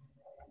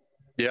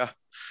 Yeah.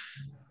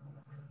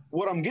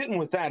 What I'm getting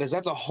with that is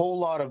that's a whole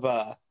lot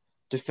of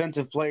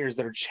defensive players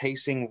that are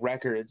chasing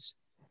records,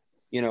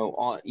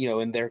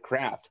 in their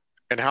craft.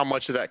 And how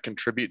much of that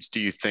contributes, do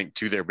you think,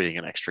 to there being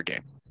an extra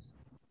game?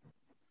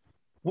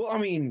 Well, I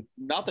mean,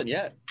 nothing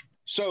yet.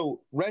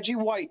 So Reggie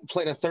White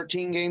played a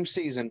 13-game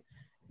season,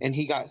 and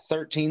he got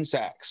 13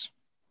 sacks.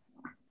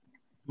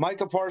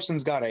 Micah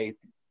Parsons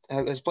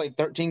has played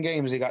 13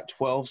 games. He got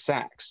 12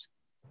 sacks.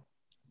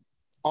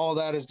 All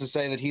that is to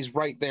say that he's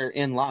right there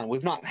in line.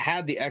 We've not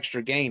had the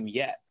extra game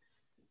yet.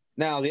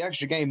 Now, the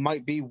extra game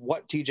might be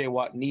what TJ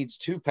Watt needs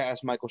to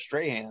pass Michael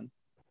Strahan,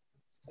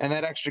 and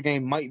that extra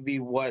game might be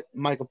what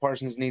Micah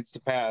Parsons needs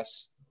to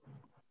pass.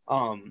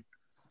 I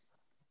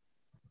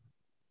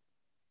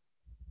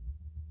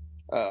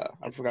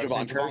forgot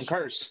Javon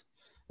Curse.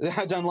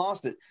 I done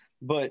lost it,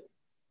 but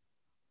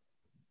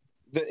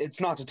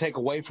it's not to take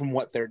away from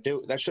what they're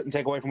doing. That shouldn't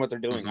take away from what they're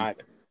doing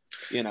either.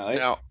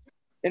 And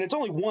it's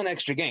only 1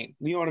 extra game.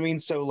 You know what I mean?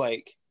 So,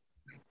 like,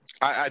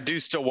 I do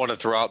still want to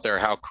throw out there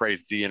how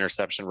crazy the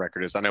interception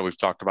record is. I know we've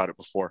talked about it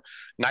before.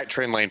 Night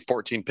Train Lane,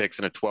 14 picks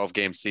in a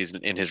 12-game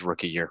season in his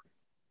rookie year.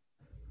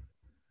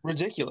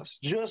 Ridiculous.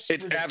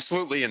 It's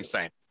absolutely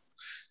insane.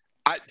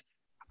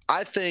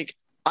 I think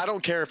I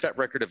don't care if that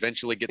record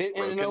eventually gets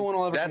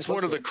broken. That's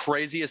one of the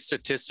craziest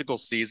statistical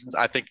seasons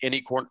I think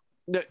any corner.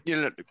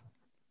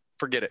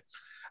 Forget it.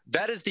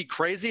 That is the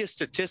craziest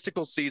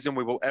statistical season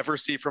we will ever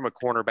see from a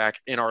cornerback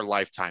in our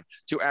lifetime,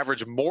 to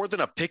average more than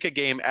a pick a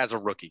game as a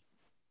rookie.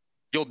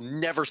 You'll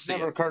never see it.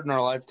 Never occurred in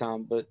our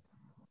lifetime, but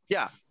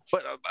yeah,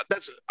 but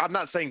I'm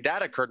not saying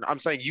that occurred. I'm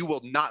saying you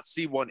will not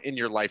see one in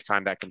your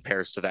lifetime that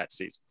compares to that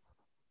season.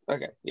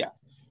 Okay, yeah.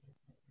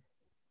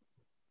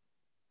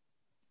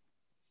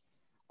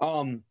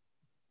 But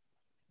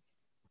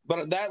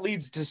that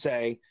leads to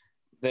say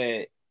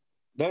that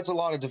that's a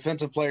lot of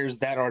defensive players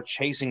that are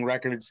chasing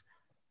records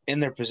in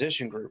their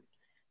position group.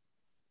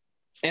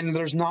 And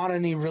there's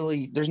nobody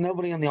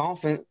on the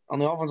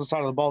offensive side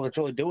of the ball that's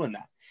really doing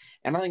that.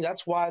 And I think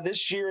that's why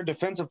this year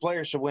defensive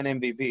players should win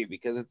MVP,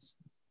 because it's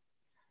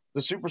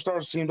the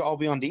superstars seem to all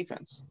be on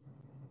defense.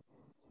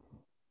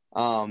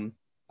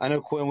 I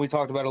know, Quinn, we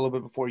talked about it a little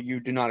bit before. You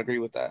do not agree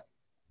with that.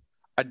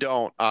 I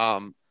don't.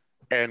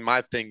 And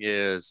my thing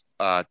is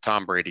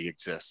Tom Brady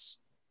exists.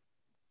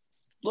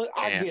 Look,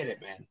 I get it,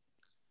 man.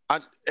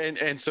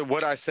 And so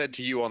what I said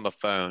to you on the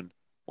phone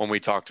when we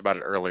talked about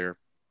it earlier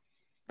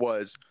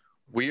was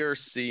we are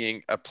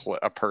seeing a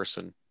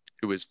person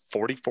who is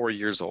 44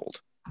 years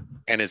old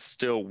and is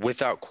still,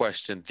 without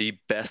question, the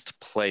best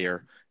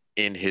player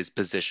in his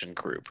position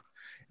group.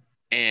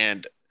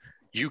 And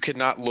you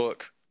cannot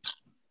look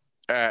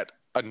at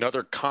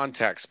another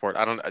contact sport.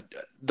 I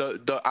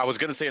was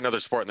going to say another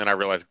sport, and then I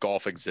realized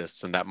golf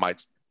exists, and that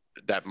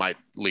might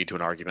lead to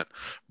an argument.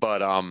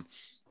 But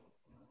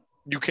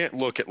you can't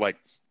look at like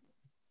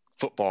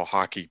football,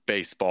 hockey,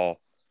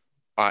 baseball.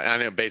 I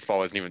know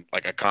baseball isn't even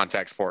like a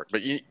contact sport,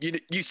 but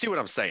you see what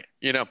I'm saying,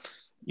 you know?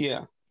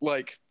 Yeah.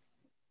 Like,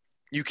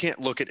 you can't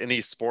look at any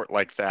sport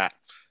like that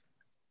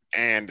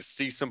and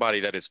see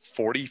somebody that is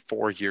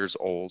 44 years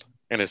old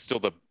and is still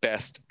the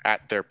best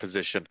at their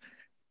position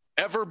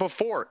ever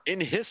before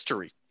in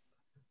history.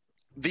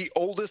 The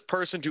oldest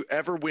person to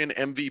ever win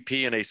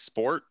MVP in a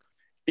sport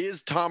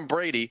is Tom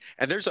Brady,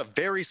 and there's a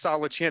very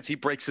solid chance he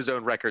breaks his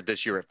own record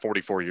this year at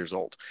 44 years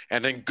old.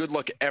 And then good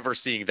luck ever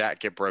seeing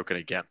that get broken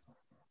again.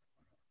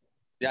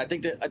 Yeah, I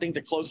think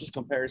the closest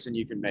comparison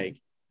you can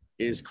make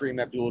is Kareem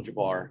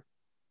Abdul-Jabbar.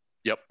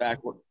 Yep.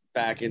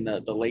 Back in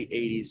the late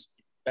 80s,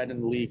 been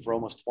in the league for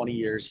almost 20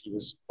 years. He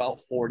was about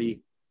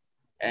 40,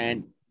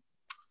 and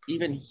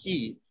even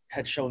he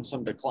had shown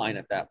some decline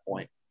at that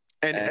point.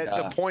 And at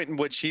the point in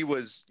which he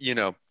was, you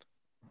know,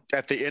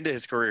 at the end of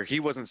his career, he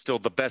wasn't still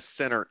the best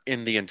center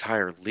in the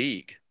entire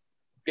league.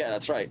 Yeah,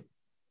 that's right.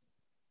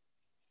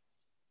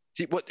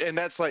 And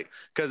that's like,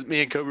 because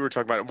me and Kobe were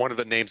talking about it, one of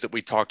the names that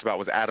we talked about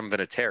was Adam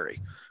Vinatieri,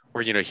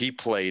 where, you know, he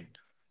played,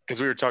 because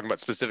we were talking about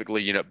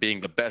specifically, you know,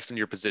 being the best in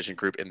your position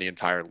group in the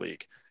entire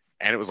league.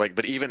 And it was like,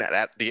 but even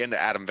at the end of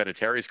Adam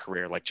Vinatieri's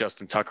career, like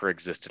Justin Tucker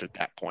existed at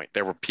that point.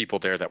 There were people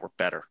there that were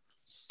better.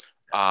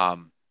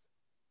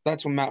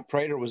 That's when Matt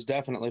Prater was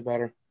definitely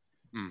better.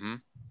 Mm-hmm.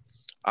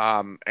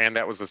 And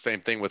that was the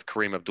same thing with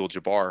Kareem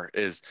Abdul-Jabbar,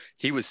 is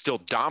he was still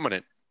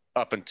dominant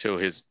up until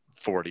his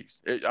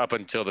 40s, up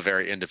until the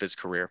very end of his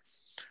career.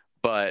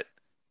 But,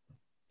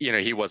 you know,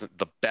 he wasn't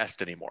the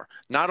best anymore.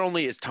 Not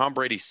only is Tom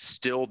Brady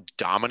still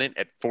dominant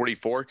at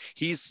 44,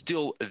 he's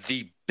still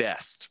the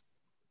best.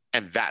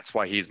 And that's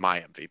why he's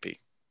my MVP.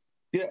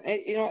 Yeah,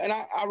 you know, and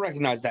I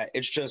recognize that.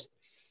 It's just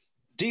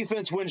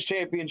defense wins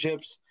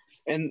championships.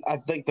 And I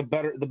think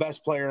the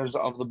best players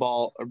of the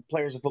ball, or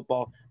players of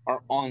football,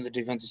 are on the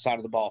defensive side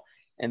of the ball,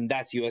 and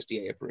that's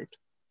USDA approved.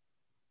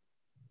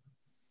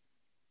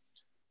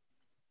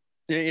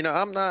 Yeah, you know,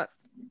 I'm not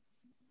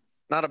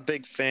a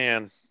big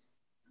fan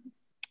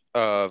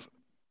of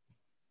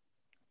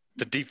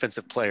the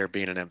defensive player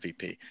being an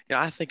MVP. You know,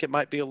 I think it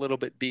might be a little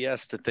bit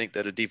BS to think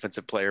that a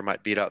defensive player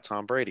might beat out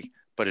Tom Brady,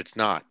 but it's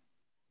not.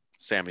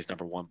 Sammy's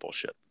number one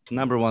bullshit.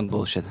 Number one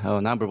bullshit. Oh,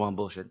 number one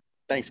bullshit.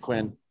 Thanks,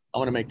 Quinn. I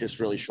want to make this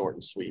really short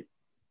and sweet.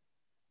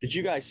 Did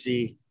you guys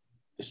see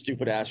the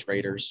stupid ass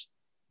Raiders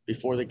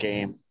before the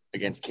game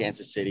against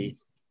Kansas City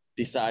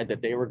decide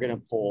that they were going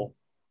to pull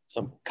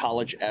some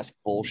college-esque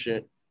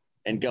bullshit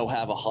and go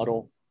have a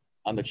huddle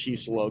on the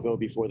Chiefs logo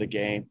before the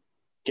game,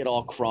 get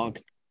all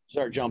crunk,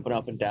 start jumping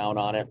up and down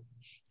on it,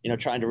 you know,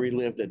 trying to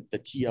relive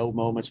the T.O.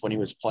 moments when he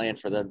was playing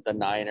for the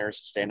Niners,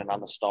 standing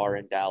on the star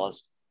in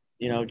Dallas,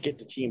 you know, get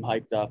the team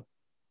hyped up,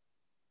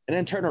 and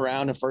then turn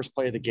around and first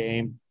play of the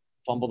game,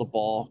 fumble the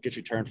ball, gets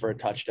returned for a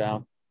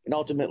touchdown, and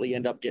ultimately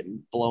end up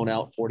getting blown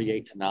out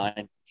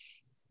 48-9.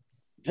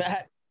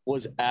 That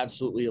was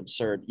absolutely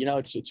absurd. You know,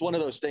 it's one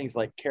of those things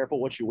like,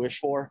 careful what you wish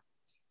for.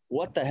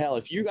 What the hell?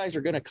 If you guys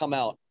are going to come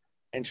out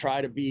and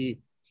try to be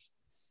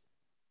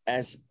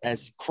as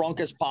crunk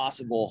as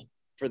possible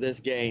for this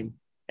game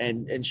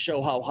and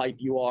show how hype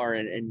you are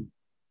and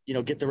you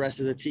know, get the rest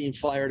of the team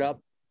fired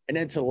up, and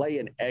then to lay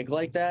an egg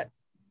like that,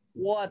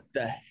 what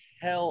the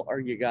hell are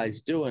you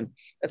guys doing?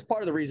 That's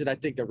part of the reason I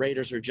think the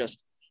Raiders are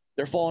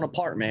they're falling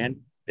apart, man.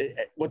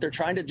 What they're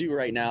trying to do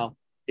right now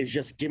is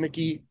just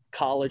gimmicky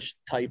college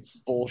type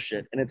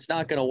bullshit, and it's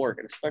not going to work.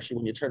 And especially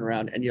when you turn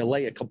around and you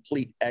lay a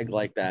complete egg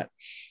like that.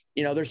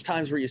 You know, there's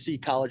times where you see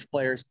college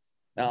players.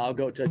 I'll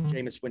go to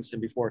Jameis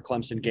Winston before a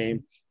Clemson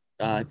game,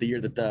 the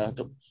year that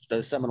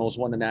the Seminoles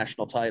won the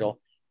national title.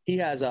 He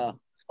has a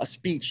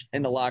speech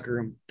in the locker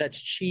room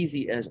that's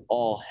cheesy as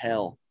all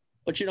hell.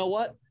 But you know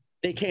what?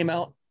 They came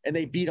out and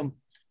they beat them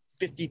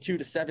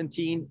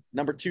 52-17,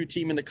 number 2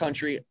 team in the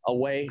country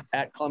away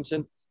at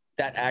Clemson.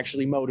 That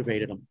actually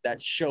motivated them.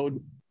 That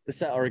showed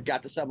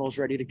got the Seminoles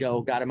ready to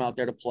go, got them out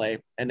there to play,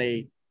 and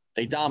they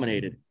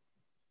dominated.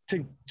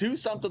 To do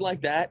something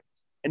like that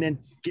and then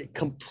get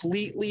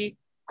completely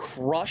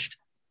crushed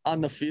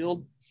on the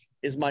field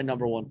is my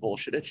number one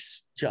bullshit.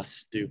 It's just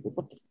stupid.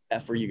 What the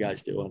F are you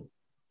guys doing?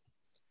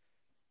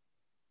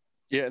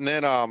 Yeah, and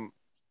then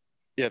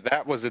Yeah,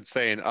 that was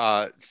insane.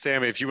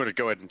 Sammy, if you want to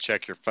go ahead and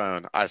check your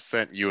phone, I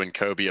sent you and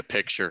Kobe a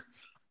picture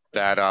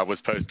that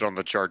was posted on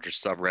the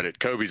Chargers subreddit.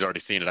 Kobe's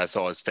already seen it. I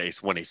saw his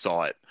face when he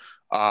saw it.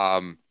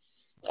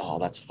 Oh,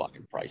 that's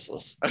fucking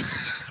priceless.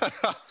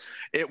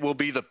 It will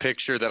be the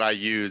picture that I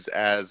use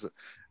as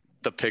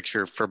the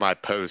picture for my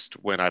post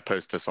when I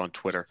post this on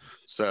Twitter.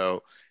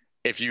 So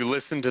if you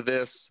listen to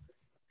this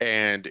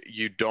and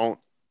you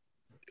don't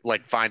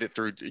find us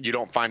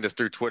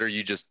through Twitter,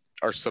 you just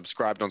are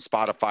subscribed on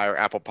Spotify or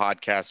Apple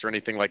Podcasts or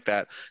anything like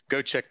that,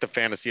 go check the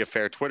Fantasy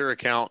Affair Twitter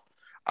account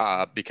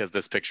because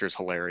this picture is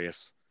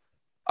hilarious.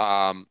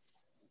 But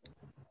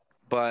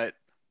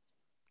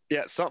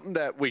yeah, something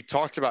that we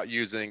talked about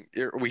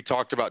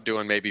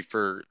doing maybe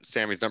for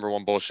Sammy's number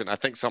one bullshit, and I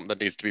think something that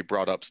needs to be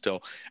brought up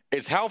still,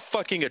 is how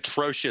fucking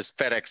atrocious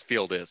FedEx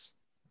Field is.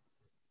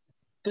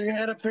 They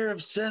had a pair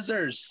of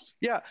scissors.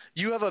 Yeah,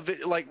 you have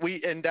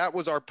and that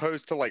was our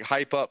post to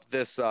hype up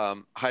this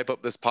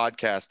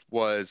podcast,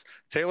 was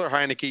Taylor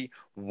Heineke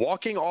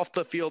walking off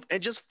the field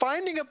and just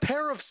finding a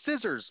pair of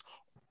scissors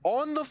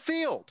on the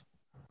field.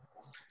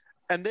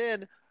 And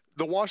then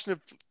the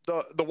Washington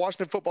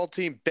football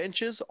team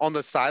benches on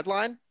the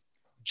sideline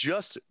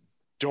just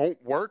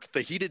don't work.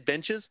 The heated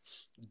benches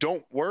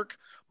don't work.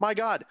 My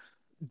God,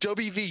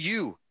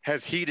 WVU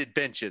has heated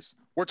benches.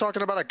 We're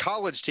talking about a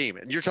college team,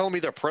 and you're telling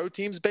me their pro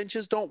team's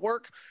benches don't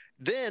work?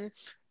 Then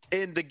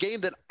in the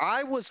game that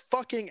I was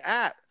fucking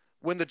at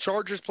when the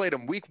Chargers played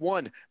them week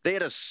 1, they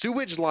had a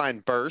sewage line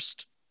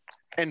burst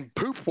and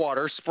poop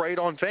water sprayed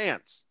on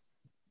fans.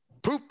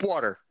 Poop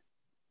water.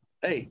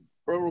 Hey,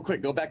 real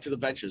quick, go back to the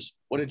benches.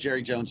 What did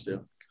Jerry Jones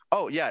do?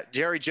 Oh, yeah.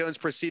 Jerry Jones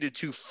proceeded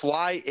to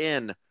fly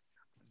in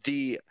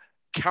the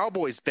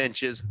Cowboys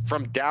benches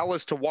from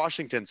Dallas to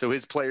Washington so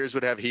his players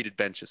would have heated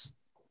benches.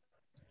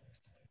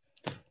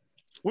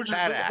 Which is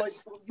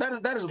badass.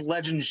 That is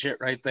legend shit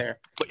right there.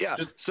 But yeah,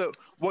 so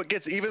what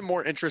gets even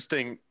more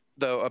interesting,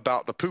 though,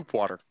 about the poop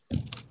water.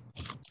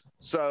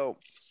 So,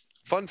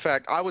 fun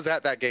fact, I was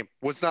at that game,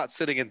 was not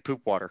sitting in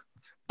poop water,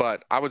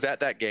 but I was at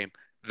that game.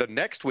 The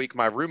next week,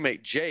 my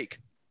roommate Jake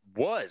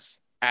was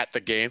at the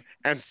game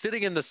and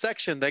sitting in the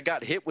section that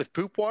got hit with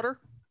poop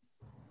water.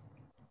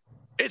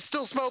 It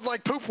still smelled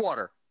like poop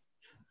water.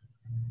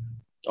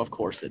 Of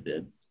course it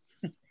did.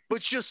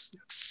 Which just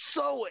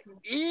so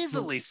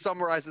easily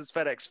summarizes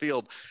FedEx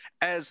Field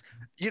as,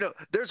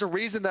 there's a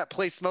reason that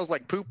place smells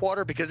like poop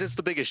water, because it's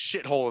the biggest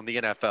shithole in the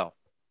NFL.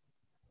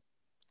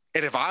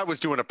 And if I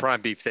was doing a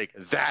prime beef steak,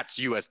 that's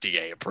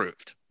USDA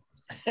approved.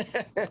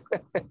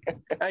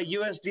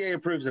 USDA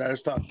approves it. I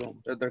just talked to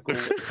them. They're cool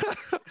with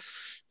it.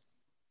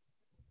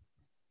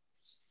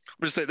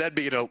 I'm just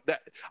saying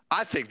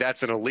I think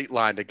that's an elite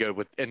line to go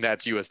with, and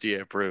that's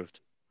USDA approved.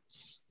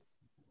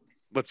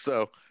 But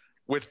so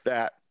with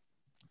that,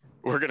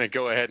 we're going to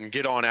go ahead and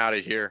get on out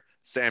of here.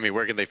 Sammy,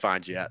 where can they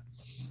find you at?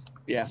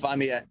 Yeah, find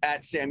me at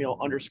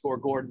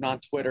Samuel_Gordon on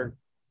Twitter.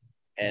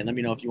 And let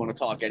me know if you want to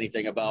talk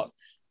anything about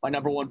my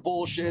number one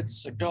bullshit,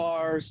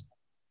 cigars,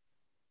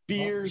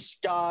 beers,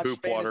 scotch,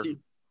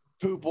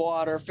 poop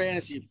water,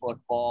 fantasy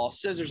football,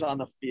 scissors on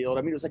the field.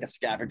 I mean, it was like a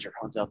scavenger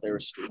hunt out there. It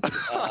was stupid.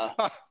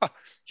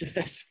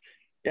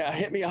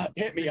 Hit me up.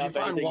 Did you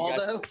find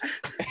Waldo?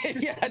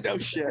 Yeah, no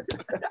shit.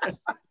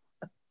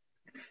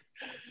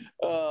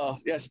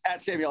 Yes, at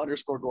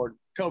Samuel_Gordon.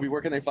 Kobe,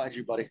 where can they find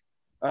you, buddy?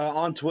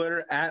 On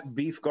Twitter at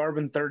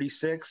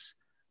BeefGarbin36.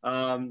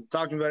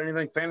 Talking about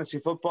anything fantasy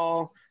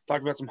football,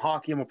 talking about some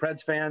hockey. I'm a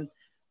Preds fan.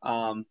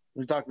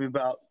 We're talking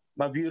about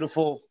my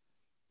beautiful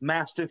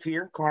Mastiff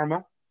here,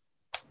 Karma,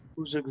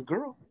 who's a good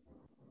girl.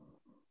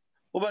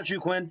 What about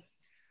you, Quinn?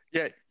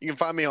 Yeah, you can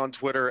find me on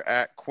Twitter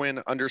at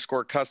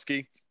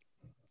Quinn_Cusky.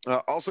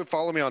 Also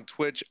follow me on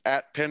Twitch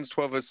at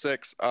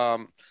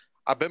Pens1206.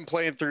 I've been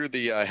playing through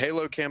the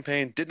Halo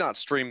campaign. Did not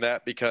stream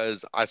that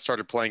because I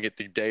started playing it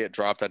the day it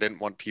dropped. I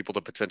didn't want people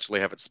to potentially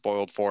have it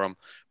spoiled for them.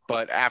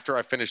 But after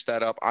I finish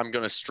that up, I'm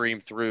going to stream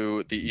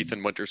through the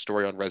Ethan Winter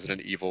story on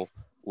Resident Evil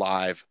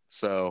live.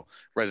 So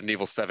Resident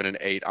Evil 7 and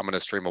 8, I'm going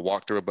to stream a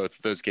walkthrough of both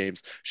of those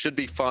games. Should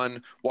be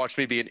fun. Watch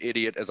me be an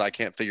idiot as I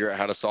can't figure out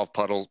how to solve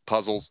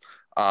puzzles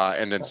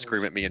and then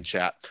scream at me in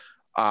chat.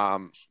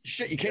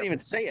 Shit, you can't even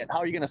say it. How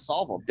are you going to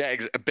solve them? Yeah,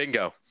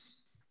 bingo.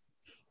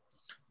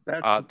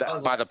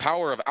 By the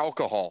power of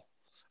alcohol,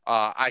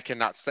 I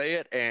cannot say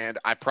it, and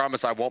I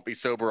promise I won't be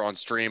sober on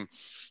stream.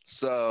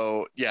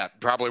 So yeah,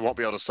 probably won't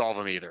be able to solve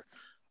them either.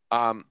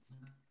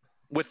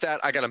 With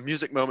that, I got a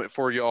music moment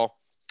for y'all.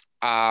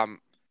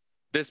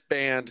 This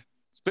band,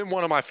 it's been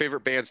one of my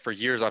favorite bands for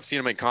years. I've seen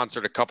them in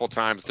concert a couple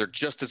times. They're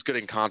just as good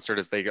in concert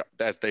as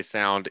they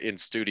sound in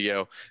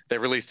studio. They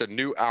released a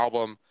new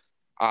album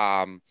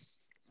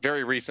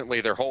very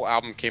recently. Their whole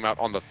album came out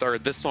on the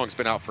 3rd. This song's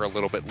been out for a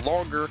little bit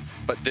longer,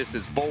 but this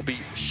is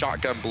Volbeat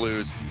Shotgun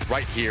Blues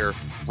right here,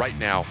 right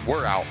now.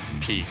 We're out.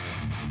 Peace.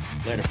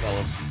 Later,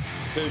 fellas.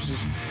 Deuces.